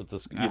and how much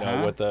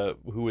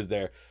who was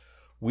there.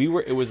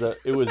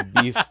 It was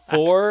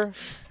before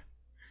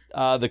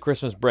the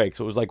Christmas break,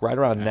 so it was like right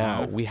around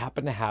now. We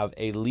happened to have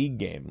a league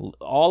game.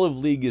 All of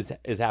league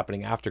is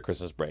happening after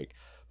Christmas break,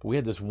 but we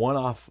had this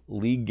one-off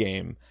league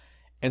game,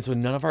 and so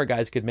none of our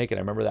guys could make it.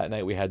 I remember that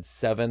night we had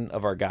 7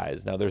 of our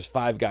guys. Now there's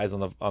 5 guys on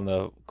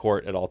the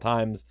court at all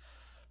times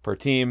per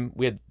team.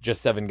 We had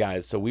just 7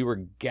 guys, so we were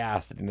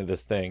gassed at the end of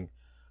this thing,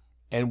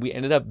 and we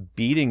ended up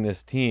beating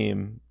this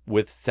team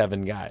with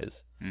 7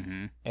 guys.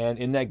 And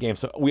in that game,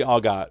 so we all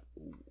got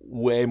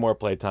way more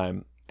play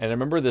time. And I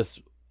remember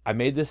I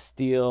made this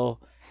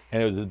steal,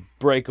 and it was a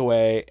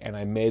breakaway, and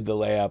I made the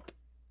layup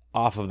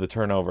off of the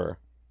turnover.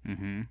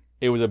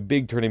 It was a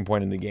big turning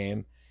point in the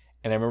game.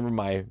 And I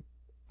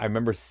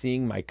remember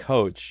seeing my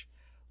coach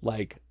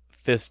like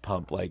fist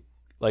pump, like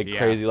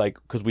crazy, like,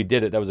 because we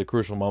did it. That was a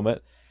crucial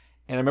moment.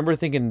 And I remember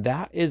thinking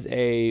that is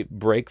a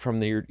break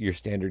from your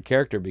standard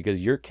character,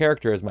 because your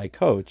character as my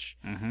coach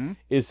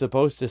is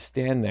supposed to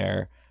stand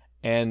there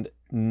and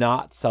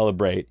not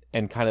celebrate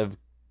and kind of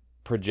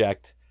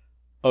project,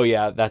 oh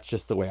yeah, that's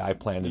just the way I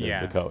planned it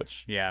as the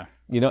coach. Yeah.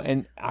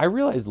 And I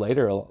realized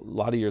later, a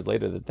lot of years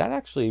later, that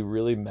actually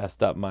really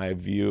messed up my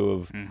view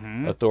of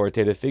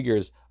authoritative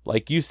figures,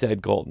 like you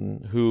said,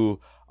 Colton,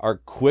 who are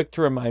quick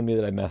to remind me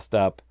that I messed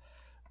up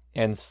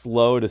and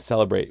slow to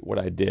celebrate what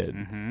I did,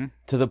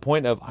 to the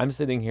point of I'm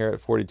sitting here at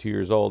 42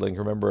 years old and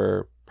can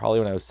remember probably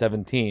when I was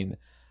 17,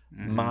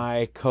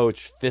 my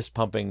coach fist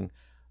pumping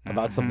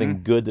about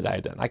something good that I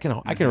had done. I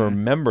can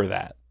remember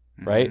that,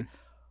 right?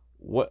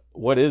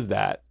 What is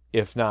that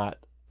if not,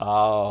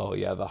 oh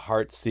yeah, the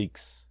heart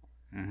seeks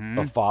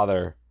a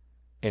father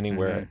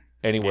anywhere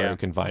you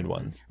can find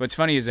one. What's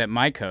funny is that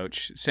my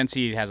coach, since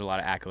he has a lot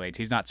of accolades,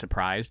 he's not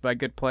surprised by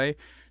good play.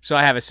 So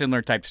I have a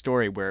similar type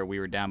story where we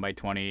were down by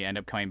 20, end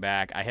up coming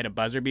back. I hit a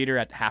buzzer beater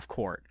at half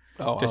court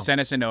to send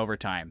us into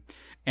overtime.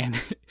 And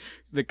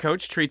the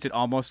coach treats it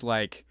almost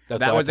like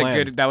that was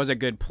a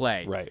good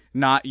play. Right.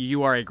 Not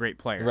you are a great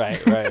player.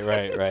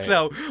 Right.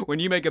 So when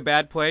you make a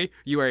bad play,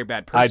 you are a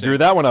bad person. I drew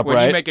that one up, when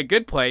right? When you make a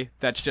good play,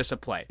 that's just a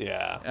play.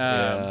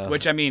 Yeah.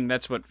 Which,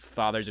 that's what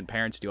fathers and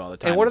parents do all the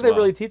time. And what are they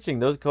really teaching?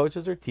 Those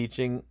coaches are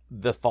teaching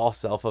the false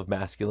self of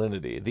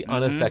masculinity, the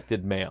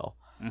unaffected male.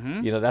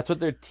 That's what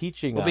they're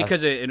teaching us. Well,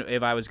 because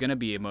if I was going to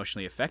be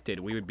emotionally affected,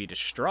 we would be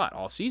distraught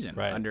all season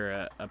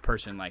under a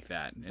person like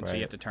that. And so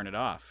you have to turn it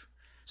off.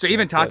 So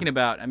even talking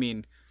about,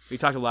 we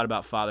talked a lot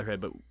about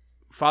fatherhood, but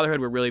fatherhood,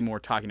 we're really more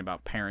talking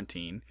about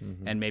parenting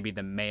and maybe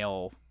the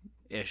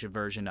male-ish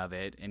version of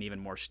it, and even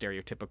more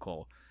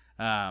stereotypical.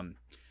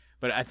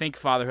 But I think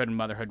fatherhood and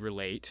motherhood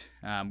relate.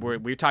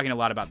 We're talking a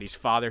lot about these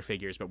father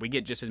figures, but we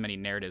get just as many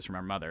narratives from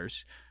our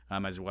mothers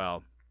as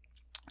well.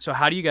 So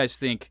how do you guys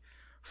think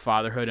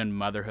fatherhood and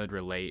motherhood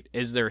relate?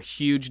 Is there a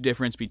huge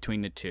difference between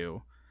the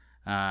two?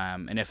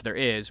 And if there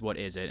is, what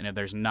is it? And if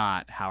there's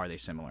not, how are they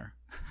similar?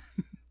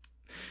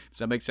 Does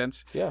that make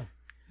sense? Yeah.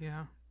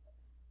 Yeah.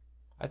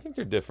 I think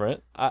they're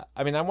different. I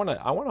mean, I want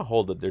to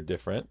hold that they're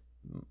different.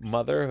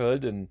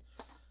 Motherhood and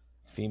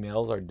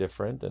females are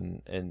different,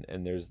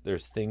 and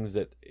there's things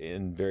that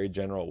in very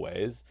general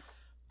ways,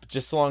 but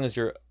just so long as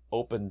you're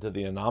open to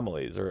the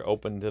anomalies or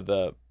open to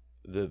the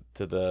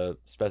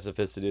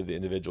specificity of the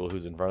individual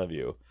who's in front of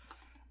you.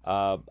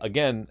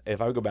 Again,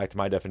 if I would go back to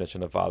my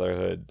definition of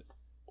fatherhood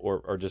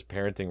or just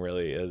parenting,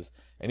 really is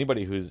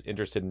anybody who's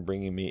interested in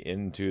bringing me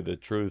into the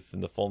truth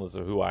and the fullness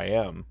of who I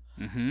am,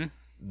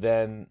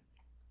 then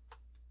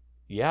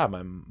yeah,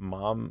 my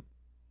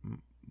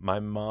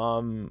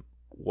mom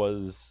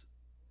was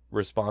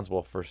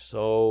responsible for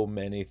so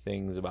many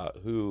things about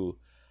who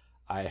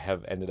I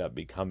have ended up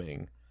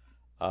becoming,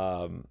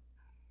 that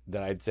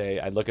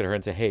I'd look at her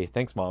and say, hey,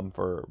 thanks, Mom,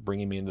 for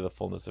bringing me into the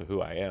fullness of who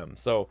I am.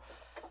 So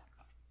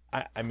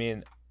I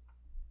mean,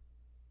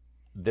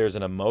 there's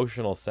an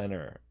emotional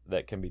center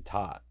that can be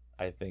taught,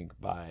 I think,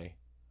 by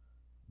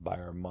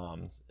our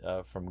moms,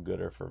 from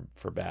good or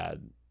for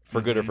bad,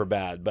 good or for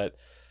bad. But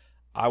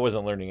I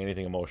wasn't learning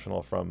anything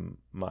emotional from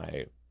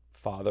my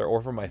father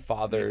or from my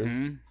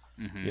fathers.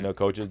 You know,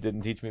 coaches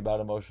didn't teach me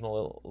about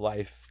emotional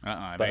life.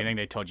 But I think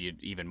they told you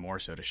even more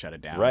so to shut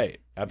it down.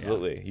 Right.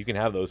 Absolutely. Yeah. You can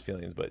have those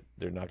feelings, but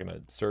they're not going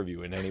to serve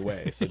you in any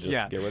way. So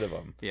just get rid of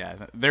them.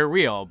 Yeah. They're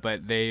real,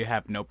 but they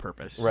have no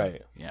purpose.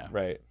 Right. Yeah.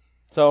 Right.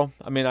 So,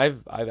 I mean,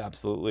 I've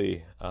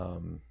absolutely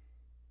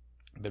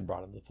been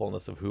brought into the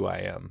fullness of who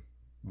I am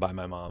by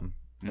my mom.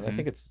 And I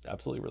think it's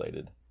absolutely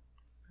related.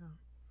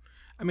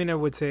 I mean, I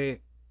would say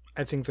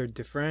I think they're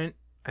different.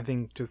 I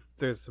think just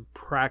there's a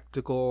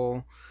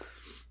practical,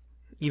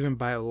 even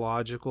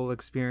biological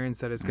experience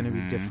that is going to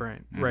be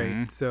different,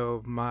 right?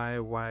 So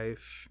my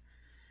wife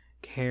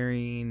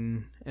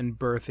carrying and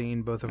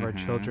birthing both of our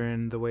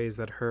children, the ways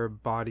that her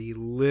body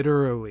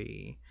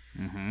literally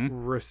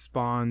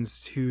responds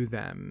to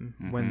them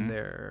when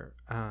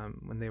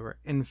they were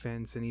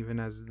infants, and even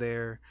as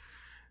their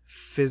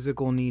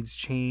physical needs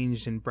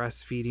changed in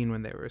breastfeeding,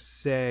 when they were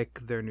sick,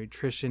 their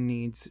nutrition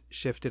needs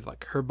shifted.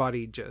 Like, her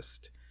body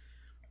just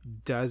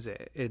does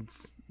it.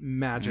 It's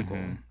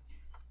magical.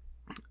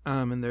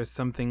 And there's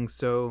something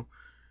so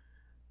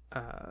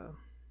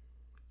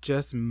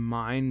just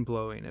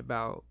mind-blowing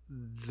about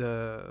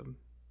the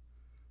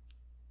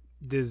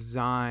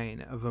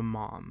design of a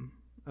mom,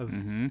 of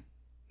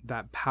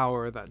that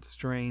power, that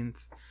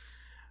strength.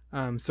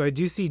 So I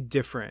do see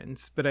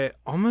difference, but I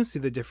almost see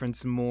the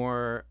difference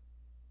more.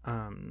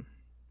 I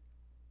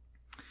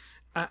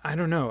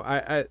don't know.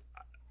 I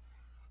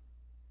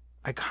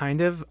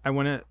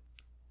want to.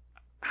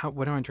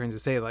 What am I trying to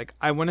say? Like,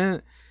 I want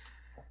to.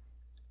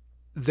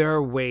 There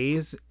are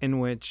ways in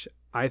which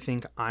I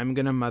think I'm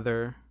gonna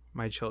mother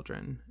my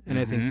children, and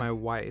I think my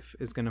wife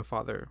is gonna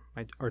father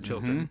our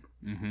children.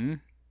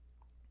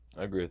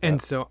 I agree with that.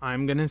 And so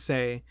I'm gonna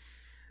say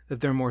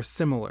that they're more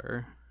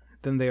similar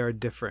than they are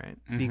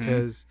different,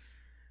 because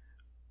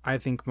I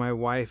think my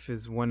wife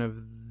is one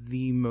of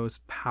the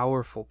most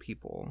powerful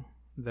people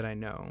that I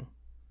know.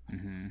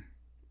 And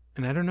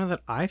I don't know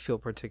that I feel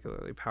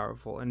particularly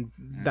powerful, and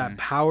that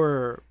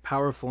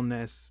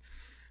powerfulness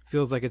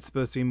feels like it's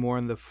supposed to be more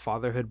in the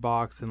fatherhood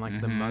box and like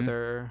the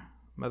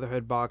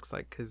motherhood box,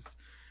 like, because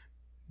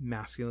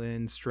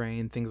masculine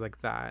strain, things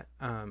like that.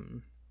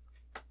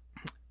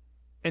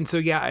 And so,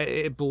 yeah,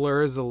 it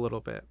blurs a little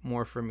bit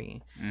more for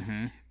me.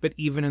 But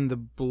even in the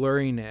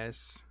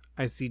blurriness,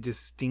 I see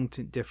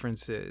distinct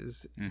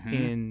differences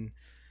in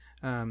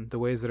the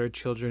ways that our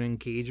children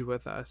engage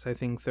with us. I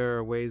think there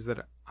are ways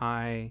that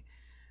I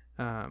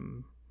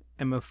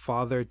am a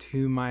father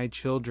to my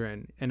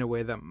children in a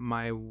way that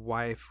my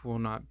wife will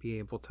not be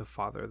able to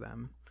father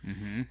them.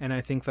 And I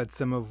think that's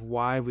some of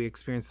why we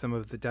experience some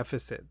of the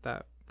deficit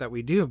that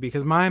we do,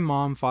 because my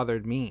mom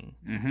fathered me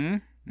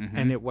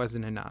and it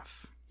wasn't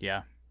enough.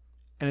 Yeah.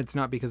 And it's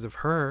not because of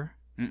her.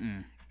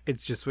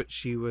 It's just what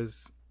she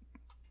was.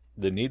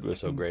 The need was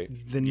so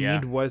great. The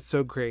need was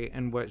so great,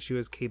 and what she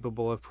was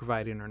capable of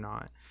providing or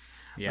not.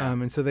 Yeah.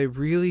 And so they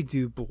really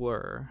do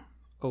blur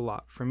a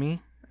lot for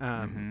me.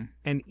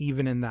 And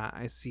even in that,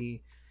 I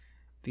see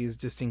these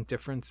distinct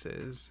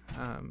differences.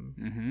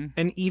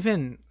 And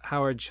even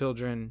how our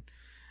children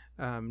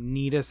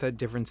need us at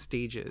different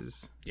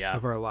stages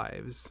of our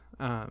lives.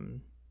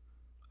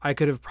 I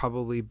could have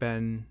probably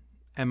been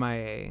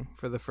MIA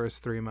for the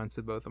first 3 months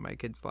of both of my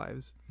kids'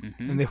 lives,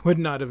 and they would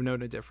not have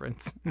known a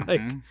difference.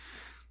 Like,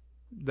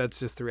 that's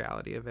just the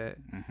reality of it.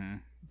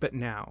 But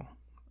now,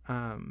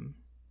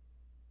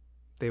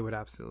 they would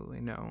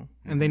absolutely know.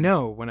 And they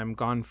know when I'm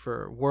gone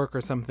for work or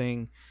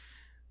something,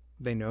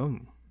 they know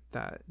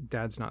that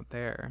dad's not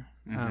there.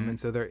 And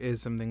so there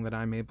is something that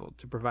I'm able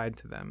to provide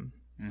to them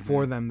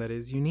for them that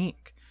is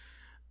unique.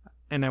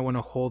 And I want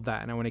to hold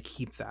that, and I want to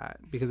keep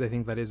that, because I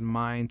think that is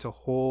mine to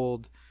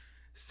hold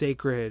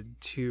sacred,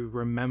 to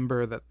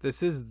remember that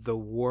this is the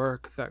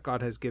work that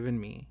God has given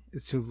me,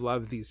 is to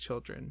love these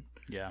children.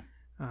 Yeah.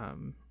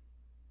 And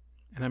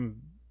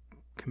I'm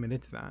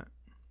committed to that.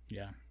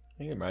 Yeah. I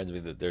think it reminds me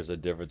that there's a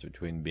difference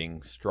between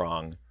being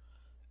strong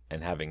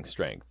and having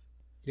strength.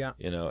 Yeah.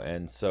 You know,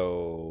 and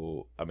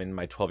so, I mean,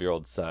 my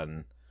 12-year-old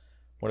son,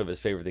 one of his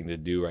favorite things to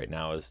do right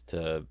now is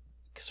to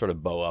sort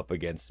of bow up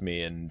against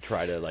me and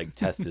try to like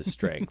test his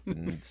strength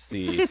and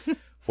see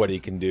what he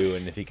can do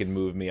and if he can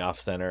move me off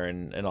center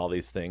and all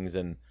these things.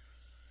 And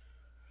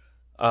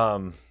I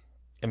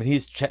mean,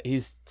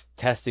 he's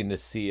testing to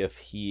see if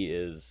he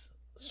is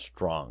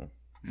strong,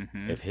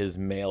 if his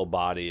male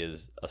body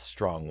is a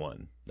strong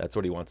one. That's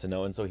what he wants to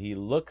know. And so he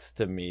looks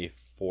to me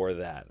for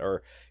that,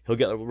 or he'll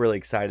get really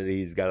excited.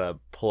 He's got a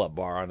pull-up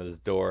bar on his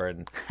door,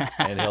 and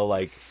he'll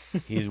like,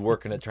 he's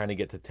working at trying to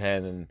get to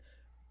 10, and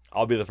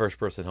I'll be the first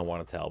person he'll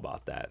want to tell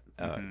about that.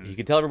 He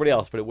could tell everybody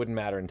else, but it wouldn't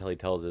matter until he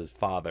tells his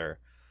father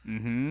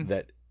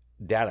that,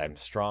 Dad, I'm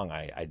strong.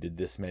 I did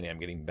this many. I'm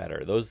getting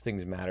better. Those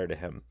things matter to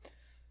him.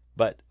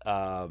 But,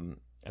 and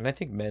I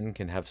think men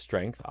can have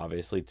strength,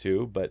 obviously,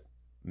 too, but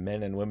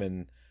men and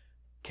women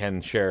can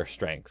share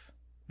strength,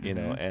 you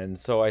know? And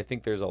so I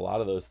think there's a lot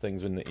of those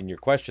things in your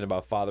question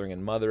about fathering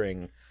and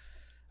mothering.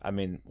 I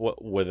mean,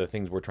 what the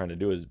things we're trying to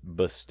do is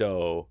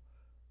bestow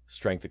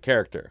strength of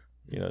character.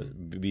 You know,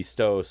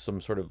 bestow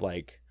some sort of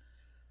like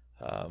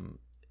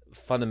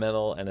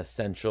fundamental and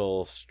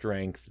essential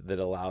strength that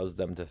allows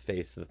them to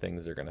face the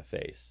things they're going to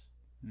face.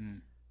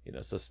 You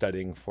know, so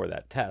studying for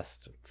that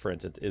test, for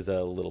instance, is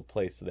a little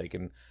place so they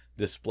can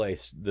display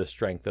the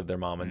strength of their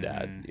mom and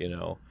dad, you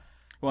know.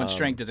 Well, and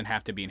strength doesn't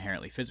have to be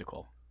inherently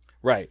physical.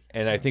 Right.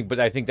 And I think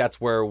that's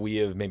where we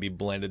have maybe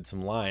blended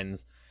some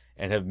lines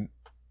and have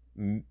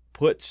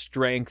put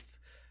strength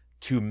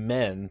to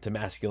men, to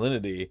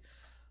masculinity,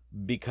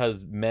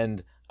 because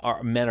men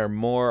are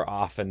more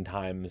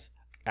oftentimes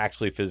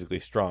actually physically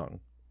strong.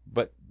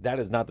 But that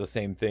is not the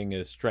same thing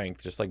as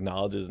strength, just like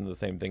knowledge isn't the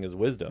same thing as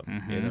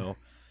wisdom, you know?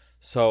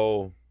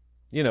 So,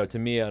 you know, to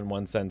me, on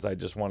one sense, I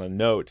just want to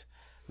note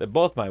that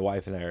both my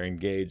wife and I are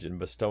engaged in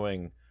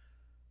bestowing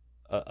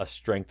a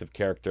strength of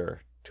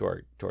character to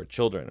our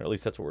children, or at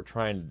least that's what we're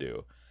trying to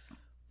do.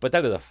 But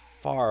that is a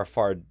far,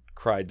 far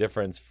cry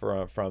difference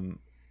from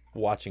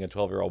watching a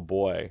 12-year-old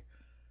boy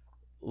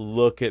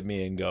look at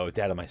me and go,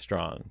 Dad, am I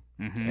strong?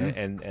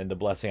 And the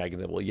blessing I can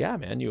say, well, yeah,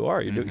 man, you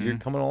are. You're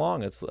coming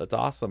along. It's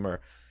awesome. Or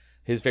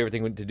his favorite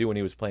thing to do when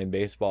he was playing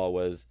baseball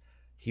was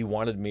he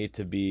wanted me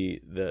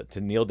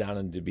to kneel down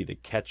and to be the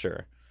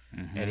catcher.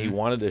 And he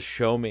wanted to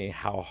show me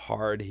how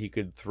hard he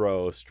could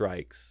throw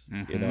strikes,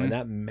 you know, and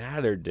that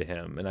mattered to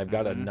him. And I've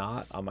got a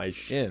knot on my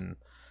shin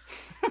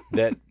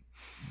that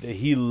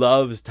he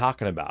loves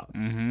talking about,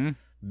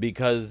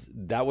 because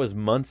that was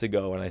months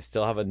ago, and I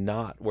still have a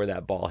knot where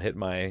that ball hit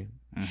my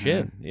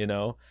shin, you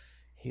know.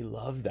 He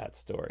loves that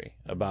story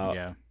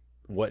about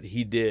what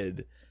he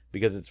did,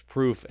 because it's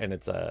proof, and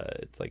it's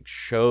like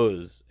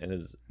shows and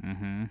is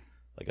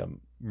like a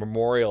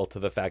memorial to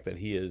the fact that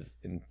he is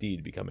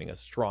indeed becoming a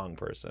strong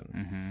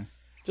person.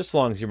 Just as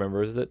long as he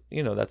remembers that,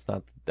 you know, that's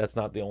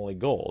not the only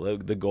goal.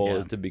 The goal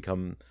is to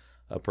become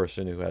a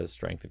person who has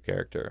strength of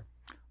character.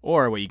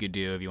 Or what you could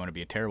do if you want to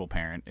be a terrible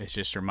parent is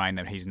just remind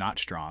them he's not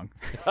strong,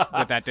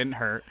 that didn't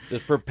hurt.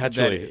 Just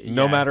perpetually,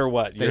 no matter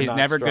what. That he's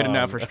never good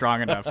enough or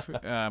strong enough.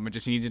 It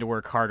just needs to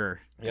work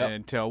harder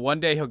until one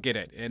day he'll get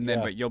it, and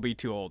then but you'll be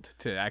too old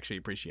to actually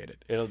appreciate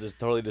it. It'll just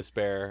totally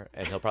despair,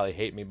 and he'll probably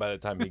hate me by the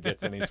time he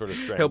gets any sort of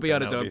strength. He'll be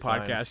on his own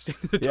podcast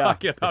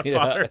talking about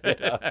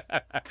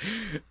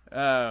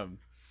fatherhood.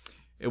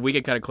 We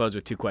could kind of close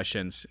with two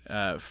questions.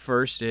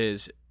 First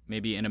is,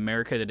 maybe in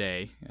America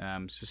today,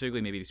 specifically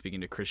maybe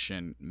speaking to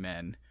Christian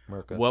men,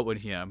 what would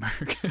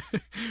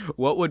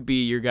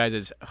be your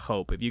guys'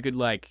 hope? If you could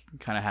like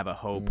kind of have a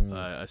hope,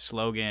 a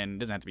slogan, it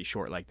doesn't have to be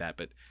short like that,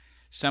 but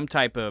some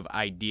type of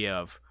idea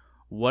of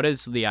what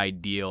is the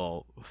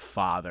ideal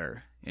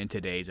father in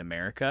today's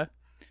America,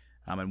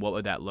 and what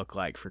would that look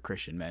like for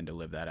Christian men to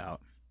live that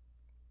out?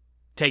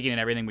 Taking in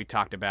everything we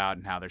talked about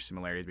and how there's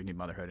similarities between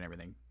motherhood and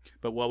everything,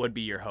 but what would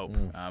be your hope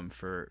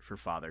for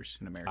fathers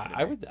in America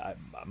today?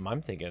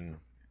 I'm thinking,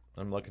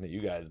 I'm looking at you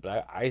guys,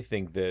 but I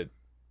think that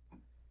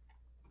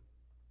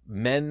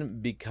men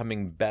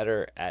becoming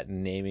better at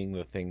naming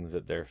the things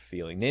that they're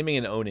feeling, naming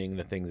and owning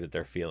the things that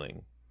they're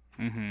feeling.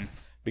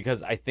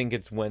 Because I think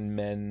it's when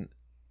men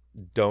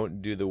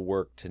don't do the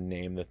work to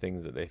name the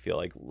things that they feel.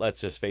 Like,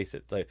 let's just face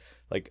it,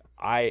 like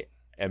I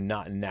am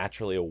not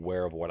naturally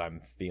aware of what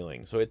I'm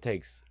feeling, so it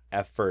takes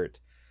effort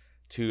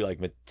to like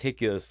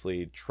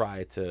meticulously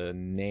try to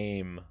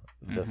name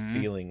the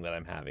feeling that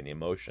I'm having, the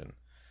emotion.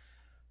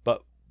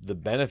 But the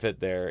benefit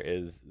there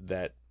is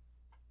that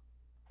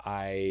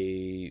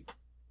I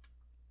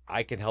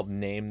can help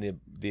name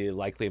the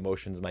likely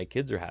emotions my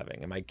kids are having,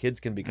 and my kids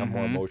can become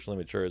more emotionally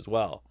mature as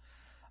well.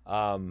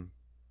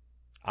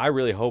 I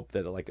really hope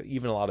that like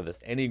even a lot of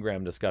this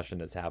Enneagram discussion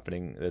that's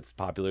happening, that's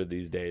popular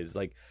these days,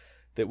 like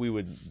that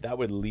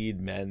would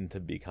lead men to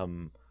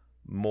become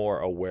more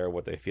aware of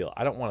what they feel.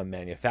 I don't want to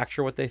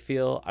manufacture what they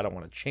feel. I don't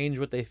want to change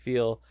what they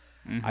feel.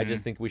 I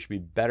just think we should be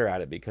better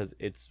at it, because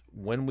it's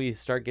when we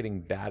start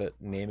getting bad at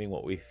naming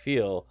what we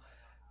feel,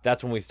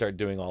 that's when we start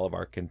doing all of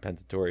our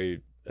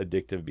compensatory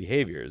addictive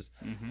behaviors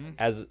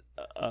as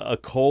a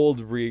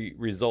cold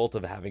result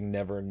of having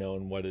never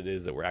known what it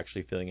is that we're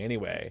actually feeling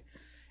anyway,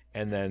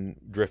 and then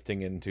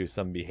drifting into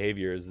some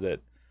behaviors that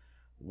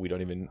we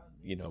don't even,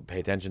 pay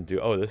attention to.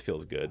 Oh, this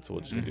feels good, so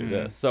we'll just do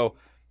this. So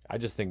I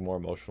just think more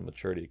emotional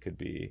maturity could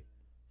be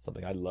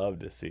something I'd love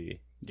to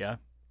see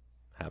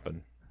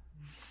happen.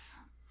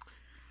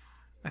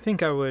 I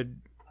think I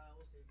would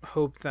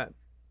hope that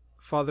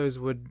fathers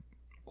would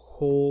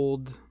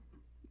hold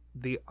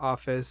the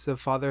office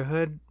of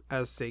fatherhood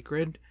as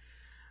sacred,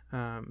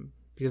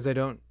 because I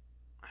don't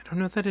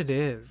know that it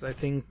is. I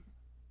think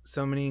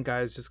so many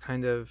guys just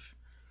kind of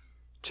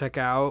check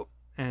out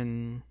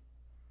and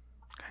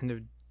kind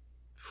of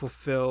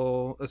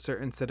fulfill a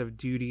certain set of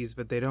duties,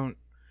 but they don't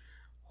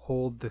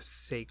hold the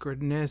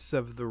sacredness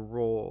of the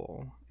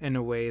role in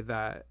a way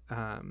that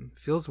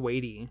feels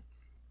weighty.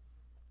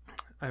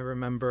 I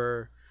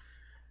remember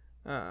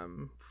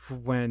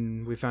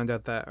when we found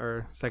out that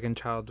our second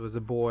child was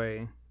a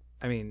boy.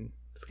 I mean,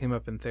 this came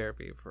up in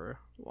therapy for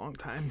a long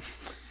time.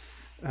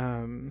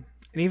 And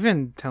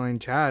even telling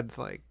Chad,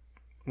 like,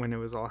 when it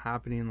was all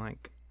happening,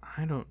 like,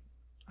 I don't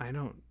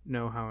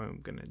know how I'm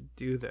going to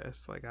do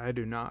this. Like, I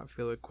do not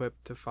feel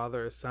equipped to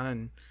father a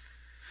son.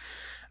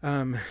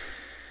 There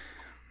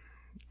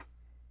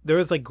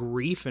was, like,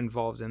 grief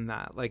involved in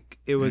that. Like,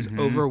 it was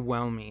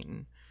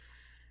overwhelming.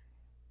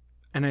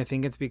 And I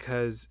think it's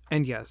because,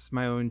 and yes,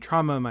 my own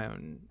trauma,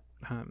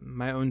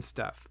 my own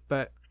stuff,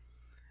 but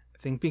I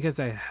think because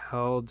I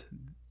hold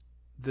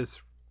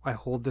this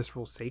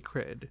role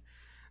sacred,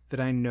 that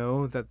I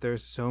know that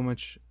there's so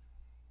much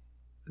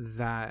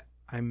that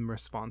I'm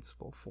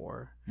responsible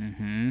for.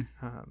 And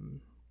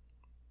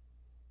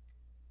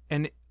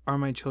are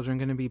my children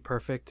going to be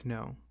perfect?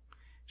 No.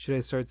 Should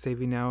I start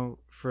saving now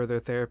for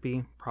their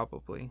therapy?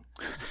 Probably.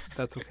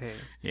 That's okay.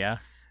 Yeah.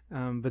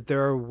 But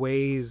there are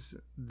ways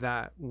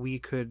that we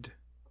could,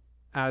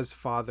 as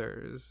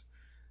fathers,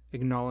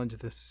 acknowledge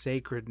the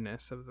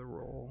sacredness of the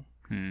role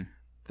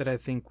that I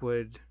think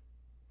would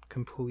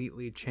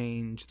completely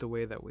change the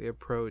way that we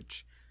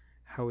approach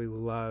how we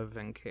love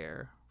and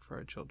care for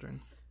our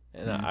children.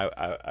 And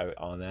I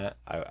on that,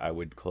 I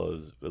would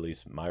close at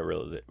least my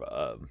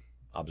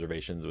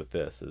observations with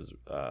this is,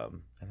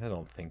 and I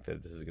don't think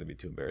that this is going to be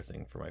too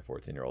embarrassing for my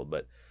 14-year-old,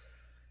 but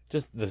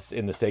just this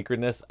in the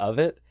sacredness of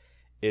it.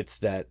 It's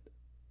that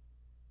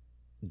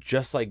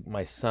just like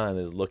my son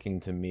is looking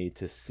to me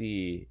to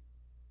see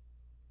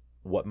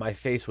what my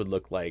face would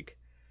look like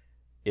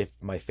if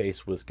my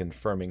face was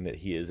confirming that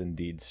he is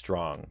indeed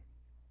strong.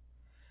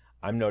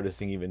 I'm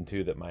noticing even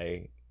too that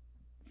my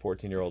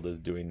 14-year-old is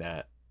doing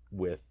that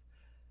with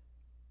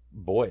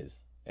boys.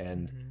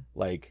 And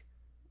like,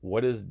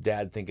 what does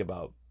dad think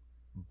about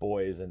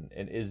boys? And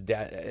is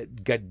dad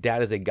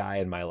is a guy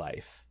in my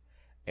life.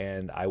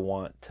 And I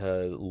want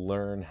to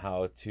learn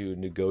how to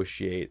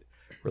negotiate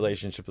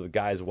relationships with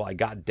guys. Well, I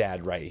got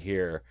dad right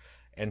here.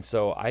 And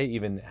so I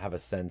even have a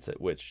sense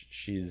at which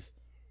she's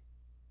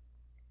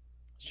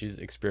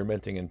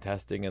experimenting and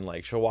testing, and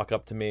like she'll walk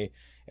up to me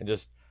and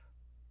just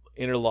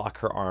interlock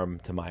her arm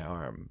to my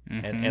arm.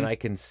 And I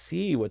can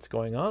see what's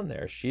going on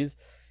there. She's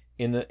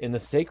in the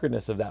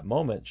sacredness of that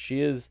moment.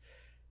 She is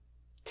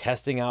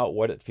testing out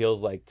what it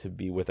feels like to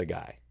be with a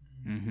guy,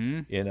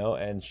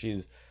 and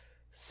she's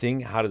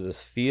seeing how does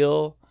this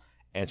feel,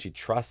 and she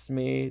trusts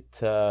me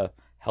to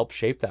help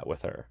shape that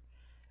with her.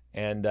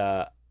 And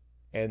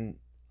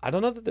I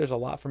don't know that there's a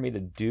lot for me to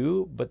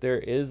do, but there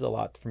is a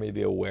lot for me to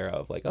be aware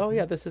of. Like, oh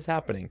yeah, this is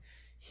happening.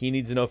 He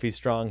needs to know if he's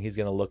strong. He's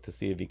going to look to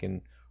see if he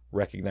can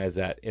recognize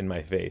that in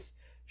my face.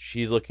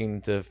 She's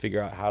looking to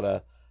figure out how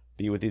to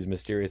be with these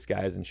mysterious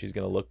guys, and she's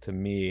going to look to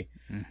me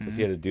to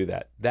see how to do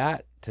that.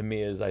 That to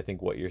me is, I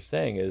think what you're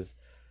saying is,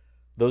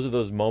 those are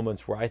those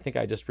moments where I think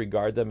I just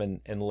regard them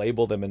and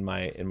label them in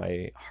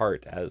my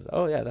heart as,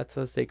 oh yeah, that's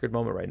a sacred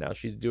moment right now.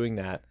 She's doing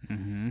that,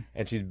 and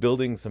she's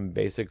building some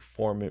basic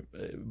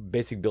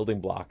building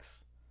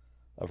blocks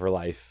of her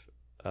life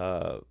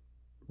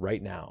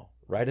right now,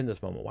 right in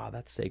this moment. Wow,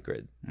 that's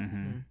sacred.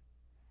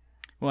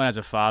 Well, as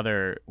a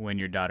father, when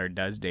your daughter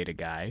does date a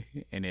guy,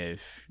 and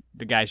if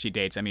the guy she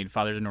dates, I mean,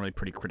 fathers are normally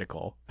pretty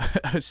critical,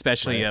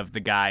 especially of the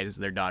guys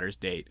their daughters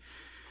date.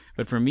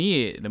 But for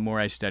me, the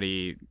more I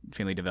study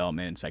family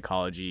development and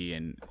psychology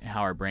and how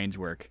our brains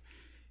work,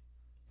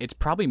 it's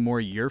probably more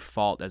your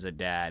fault as a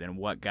dad and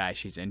what guy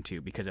she's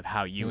into because of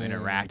how you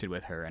interacted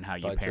with her and how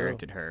you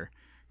parented her,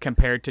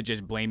 compared to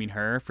just blaming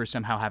her for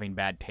somehow having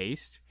bad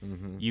taste.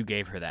 You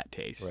gave her that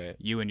taste. Right.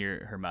 You and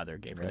her mother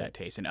gave her that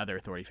taste, and other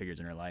authority figures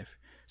in her life.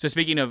 So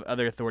speaking of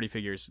other authority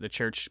figures, the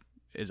church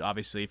is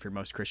obviously, for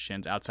most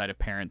Christians, outside of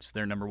parents,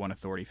 their number one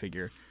authority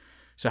figure.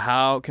 So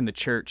how can the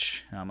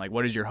church,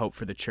 what is your hope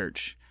for the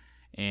church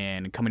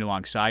and coming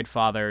alongside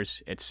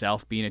fathers,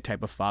 itself being a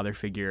type of father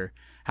figure.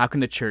 How can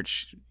the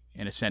church,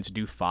 in a sense,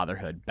 do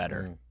fatherhood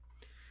better?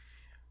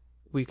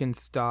 We can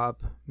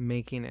stop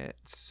making it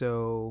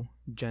so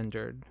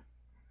gendered.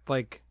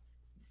 Like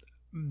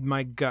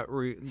my gut,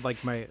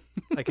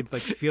 I could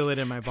like feel it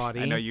in my body.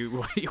 I know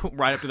you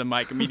right up to the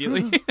mic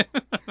immediately.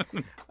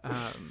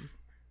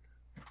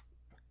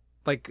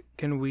 Like,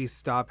 can we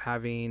stop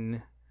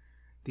having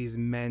these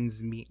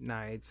men's meet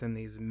nights and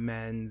these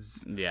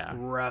men's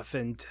rough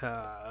and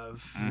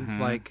tough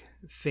like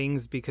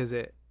things, because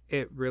it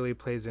really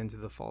plays into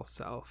the false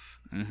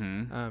self.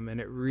 And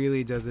it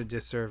really does a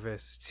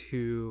disservice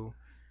to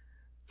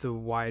the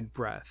wide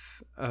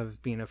breadth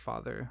of being a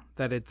father,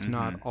 that it's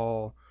not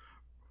all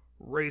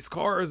race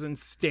cars and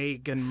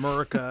steak and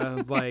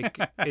Merca. Like,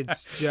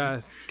 it's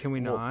just, can we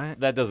not?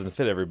 That doesn't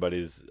fit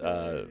everybody's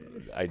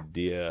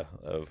idea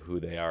of who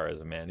they are as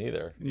a man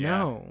either.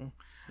 No.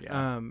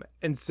 Yeah.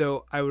 And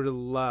so I would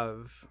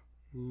love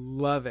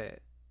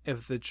it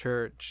if the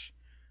church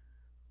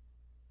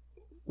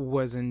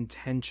was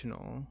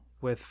intentional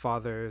with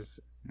fathers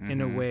in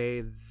a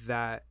way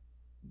that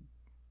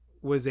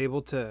was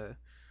able to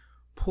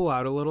pull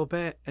out a little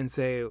bit and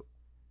say,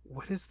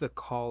 what is the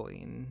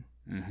calling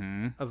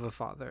of a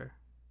father?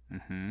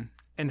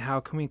 And how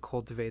can we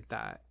cultivate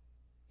that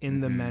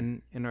in the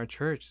men in our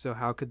church? So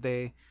how could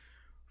they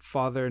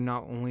father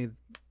not only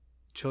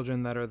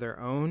children that are their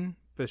own,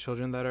 but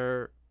children that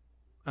are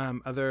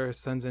other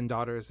sons and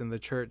daughters in the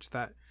church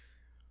that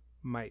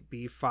might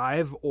be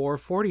 5 or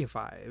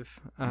 45,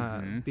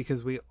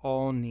 because we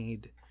all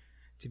need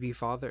to be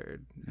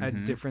fathered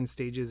at different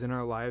stages in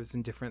our lives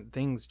and different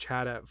things.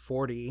 Chad at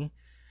 40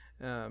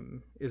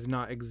 is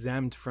not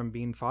exempt from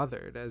being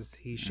fathered, as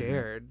he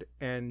shared,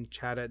 and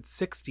Chad at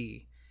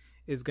 60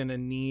 is going to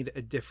need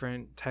a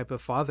different type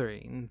of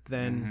fathering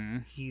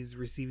than he's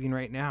receiving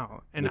right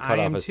now. And I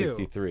am too.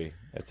 63.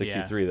 At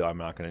 63, though, I'm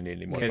not going to need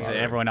any more. Because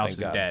everyone else is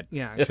dead.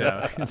 Yeah.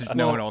 So there's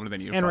no one older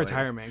than you. And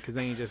retirement, because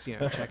then you just,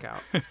 check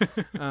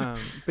out.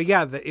 But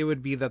yeah, it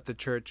would be that the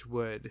church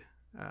would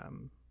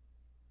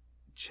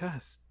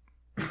just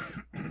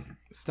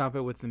stop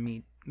it with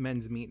the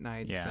men's meet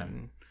nights. Yeah.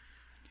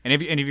 And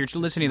if you're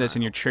listening to this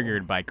and you're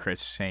triggered by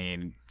Chris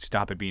saying,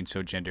 stop it being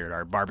so gendered,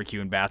 our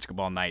barbecue and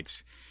basketball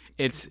nights,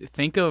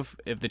 think of,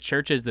 if the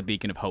church is the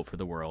beacon of hope for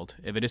the world,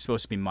 if it is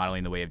supposed to be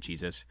modeling the way of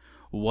Jesus,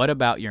 what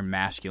about your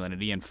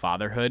masculinity and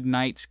fatherhood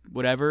nights,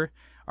 whatever,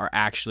 are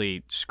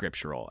actually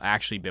scriptural,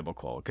 actually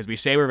biblical? Because we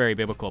say we're very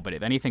biblical, but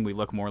if anything, we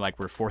look more like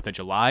we're 4th of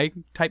July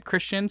type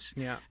Christians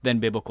than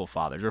biblical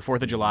fathers. We're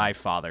 4th of July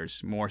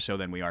fathers more so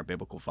than we are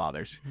biblical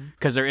fathers.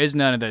 Because there is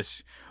none of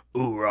this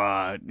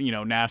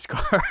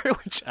NASCAR,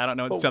 which I don't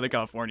know, it's Southern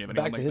California. But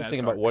back to his thing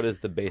about what is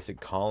the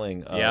basic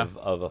calling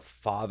of a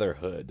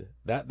fatherhood,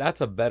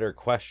 that's a better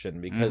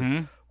question, because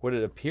what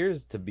it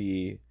appears to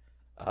be,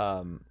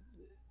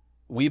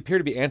 we appear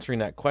to be answering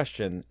that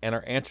question, and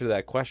our answer to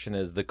that question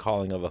is the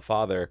calling of a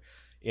father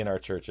in our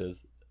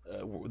churches.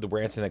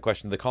 We're answering that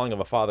question. The calling of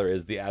a father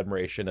is the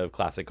admiration of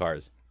classic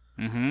cars,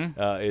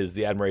 is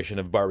the admiration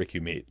of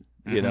barbecue meat,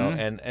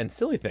 and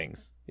silly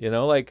things,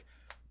 like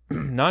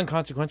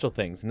non-consequential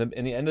things. And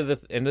in the end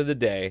of the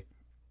day,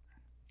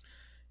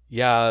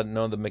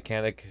 the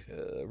mechanic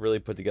really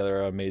put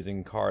together an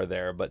amazing car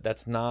there, but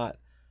that's not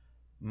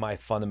my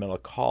fundamental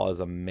call as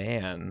a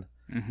man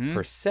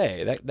per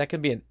se. That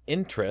can be an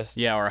interest,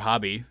 or a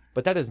hobby,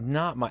 but that is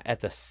not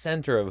at the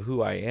center of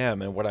who I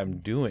am and what I'm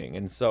doing.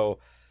 And so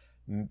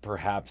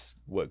perhaps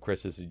what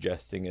Chris is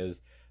suggesting is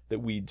that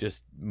we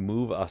just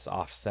move us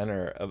off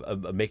center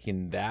of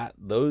making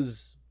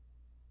those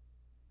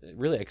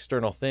really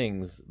external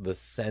things the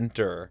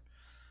center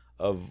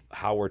of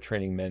how we're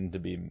training men to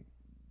be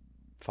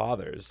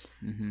fathers.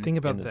 Think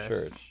about this.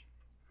 Church.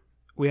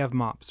 We have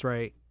mops,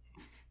 right?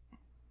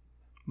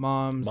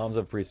 Moms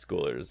of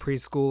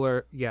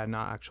preschoolers.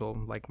 Not actual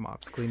like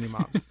mops, cleaning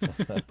mops.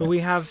 But we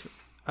have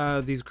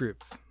these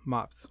groups,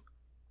 mops.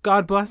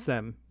 God bless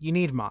them. You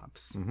need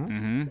mops.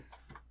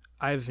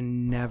 I've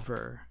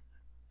never,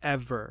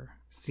 ever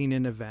seen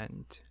an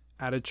event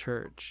at a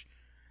church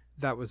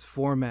that was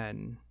for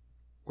men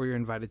where you're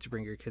invited to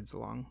bring your kids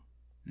along.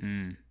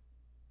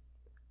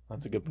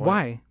 That's a good point.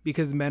 Why?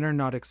 Because men are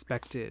not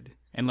expected.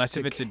 Unless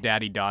if it's a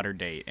daddy-daughter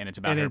date and it's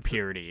about her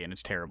purity and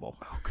it's terrible.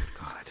 Oh, good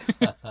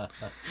God.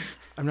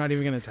 I'm not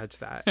even going to touch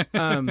that.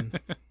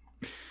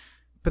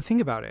 But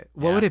think about it.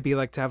 What would it be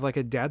like to have like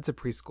a dad's of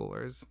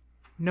preschoolers?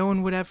 No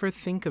one would ever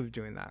think of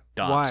doing that.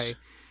 Dops. Why?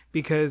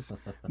 Because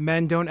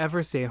men don't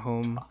ever stay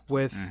home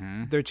with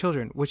their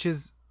children, which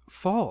is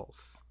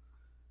false.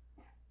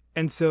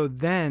 And so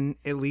then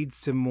it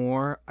leads to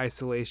more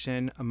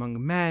isolation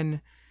among men.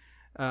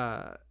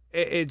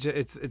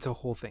 It's a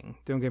whole thing.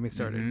 Don't get me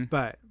started.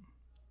 But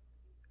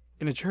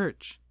in a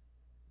church,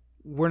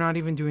 we're not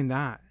even doing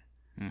that.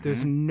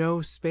 There's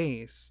no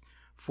space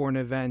for an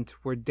event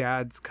where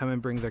dads come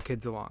and bring their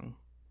kids along.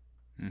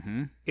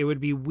 It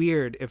would be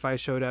weird if I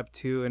showed up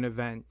to an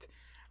event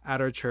at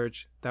our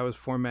church that was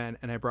for men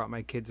and I brought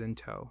my kids in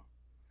tow.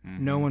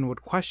 Mm-hmm. No one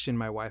would question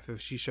my wife if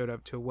she showed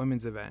up to a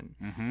women's event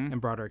Mm-hmm.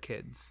 and brought her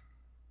kids.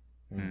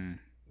 Mm.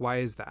 Why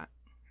is that?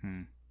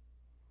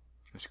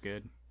 That's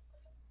good.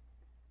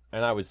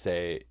 And I would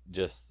say,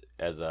 just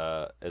as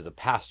a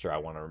pastor, I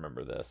want to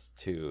remember this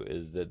too,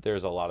 is that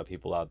there's a lot of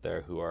people out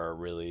there who are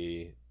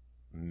really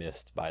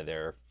missed by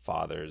their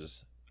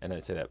fathers, and I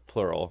say that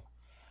plural.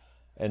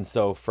 And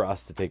so for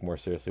us to take more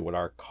seriously what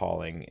our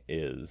calling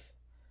is,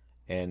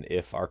 and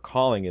if our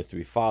calling is to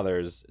be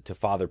fathers, to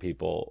father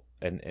people,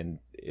 and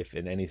if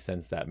in any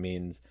sense that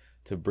means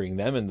to bring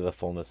them into the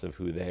fullness of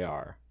who they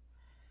are,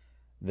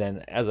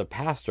 then as a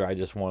pastor, I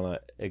just want to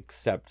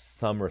accept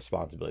some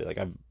responsibility. Like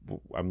I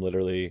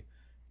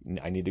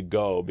need to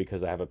go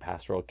because I have a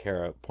pastoral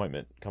care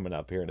appointment coming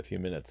up here in a few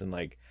minutes. And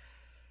like,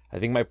 I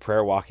think my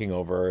prayer walking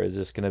over is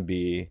just going to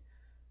be,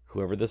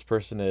 whoever this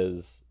person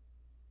is,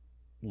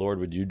 Lord,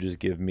 would you just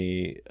give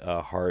me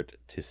a heart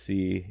to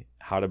see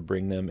how to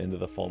bring them into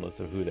the fullness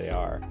of who they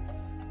are?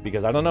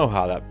 Because I don't know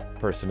how that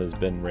person has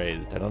been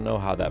raised. I don't know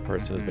how that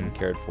person has been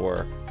cared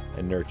for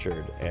and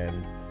nurtured.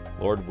 And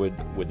Lord, would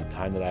the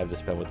time that I have to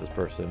spend with this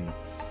person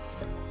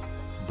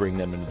bring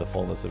them into the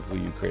fullness of who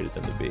you created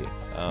them to be?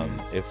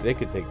 If they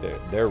could take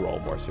their role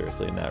more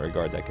seriously in that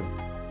regard, that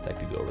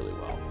could go really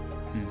well.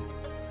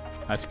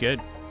 That's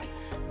good.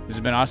 This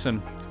has been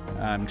awesome.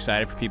 I'm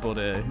excited for people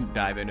to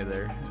dive into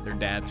their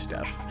dad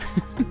stuff,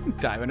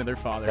 dive into their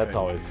fatherhood. That's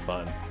always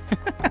fun.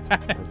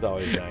 It's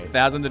always nice.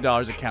 Thousands of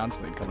dollars of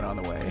counseling coming on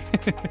the way.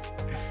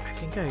 I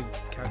think I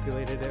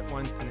calculated it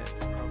once, and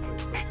it's probably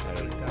close to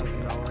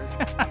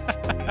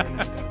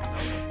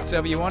 $8,000. So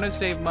if you want to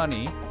save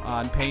money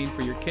on paying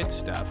for your kids'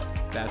 stuff,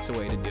 that's the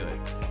way to do it.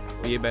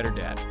 Be a better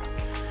dad.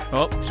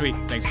 Well, sweet.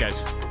 Thanks,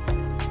 guys.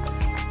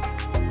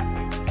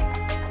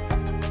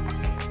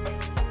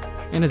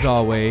 And as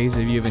always,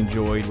 if you've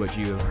enjoyed what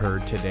you have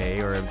heard today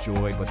or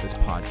enjoyed what this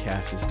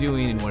podcast is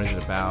doing and what is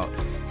it about,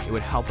 it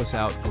would help us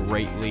out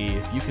greatly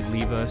if you could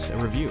leave us a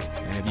review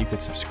and if you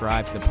could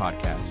subscribe to the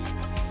podcast.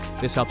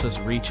 This helps us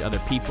reach other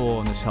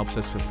people, and this helps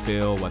us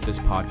fulfill what this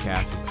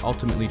podcast is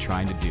ultimately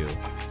trying to do,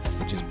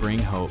 which is bring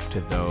hope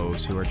to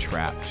those who are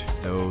trapped,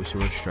 those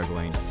who are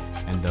struggling,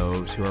 and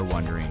those who are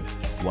wondering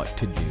what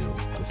to do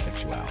with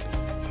sexuality.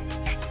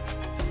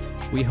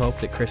 We hope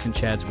that Chris and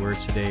Chad's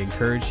words today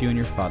encouraged you in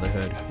your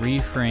fatherhood,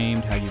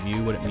 reframed how you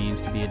view what it means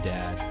to be a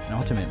dad, and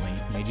ultimately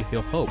made you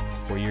feel hope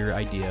for your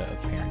idea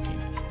of parenting.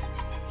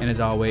 And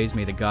as always,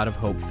 may the God of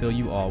hope fill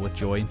you all with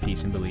joy and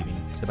peace in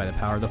believing, so by the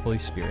power of the Holy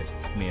Spirit,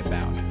 you may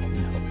abound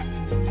in love.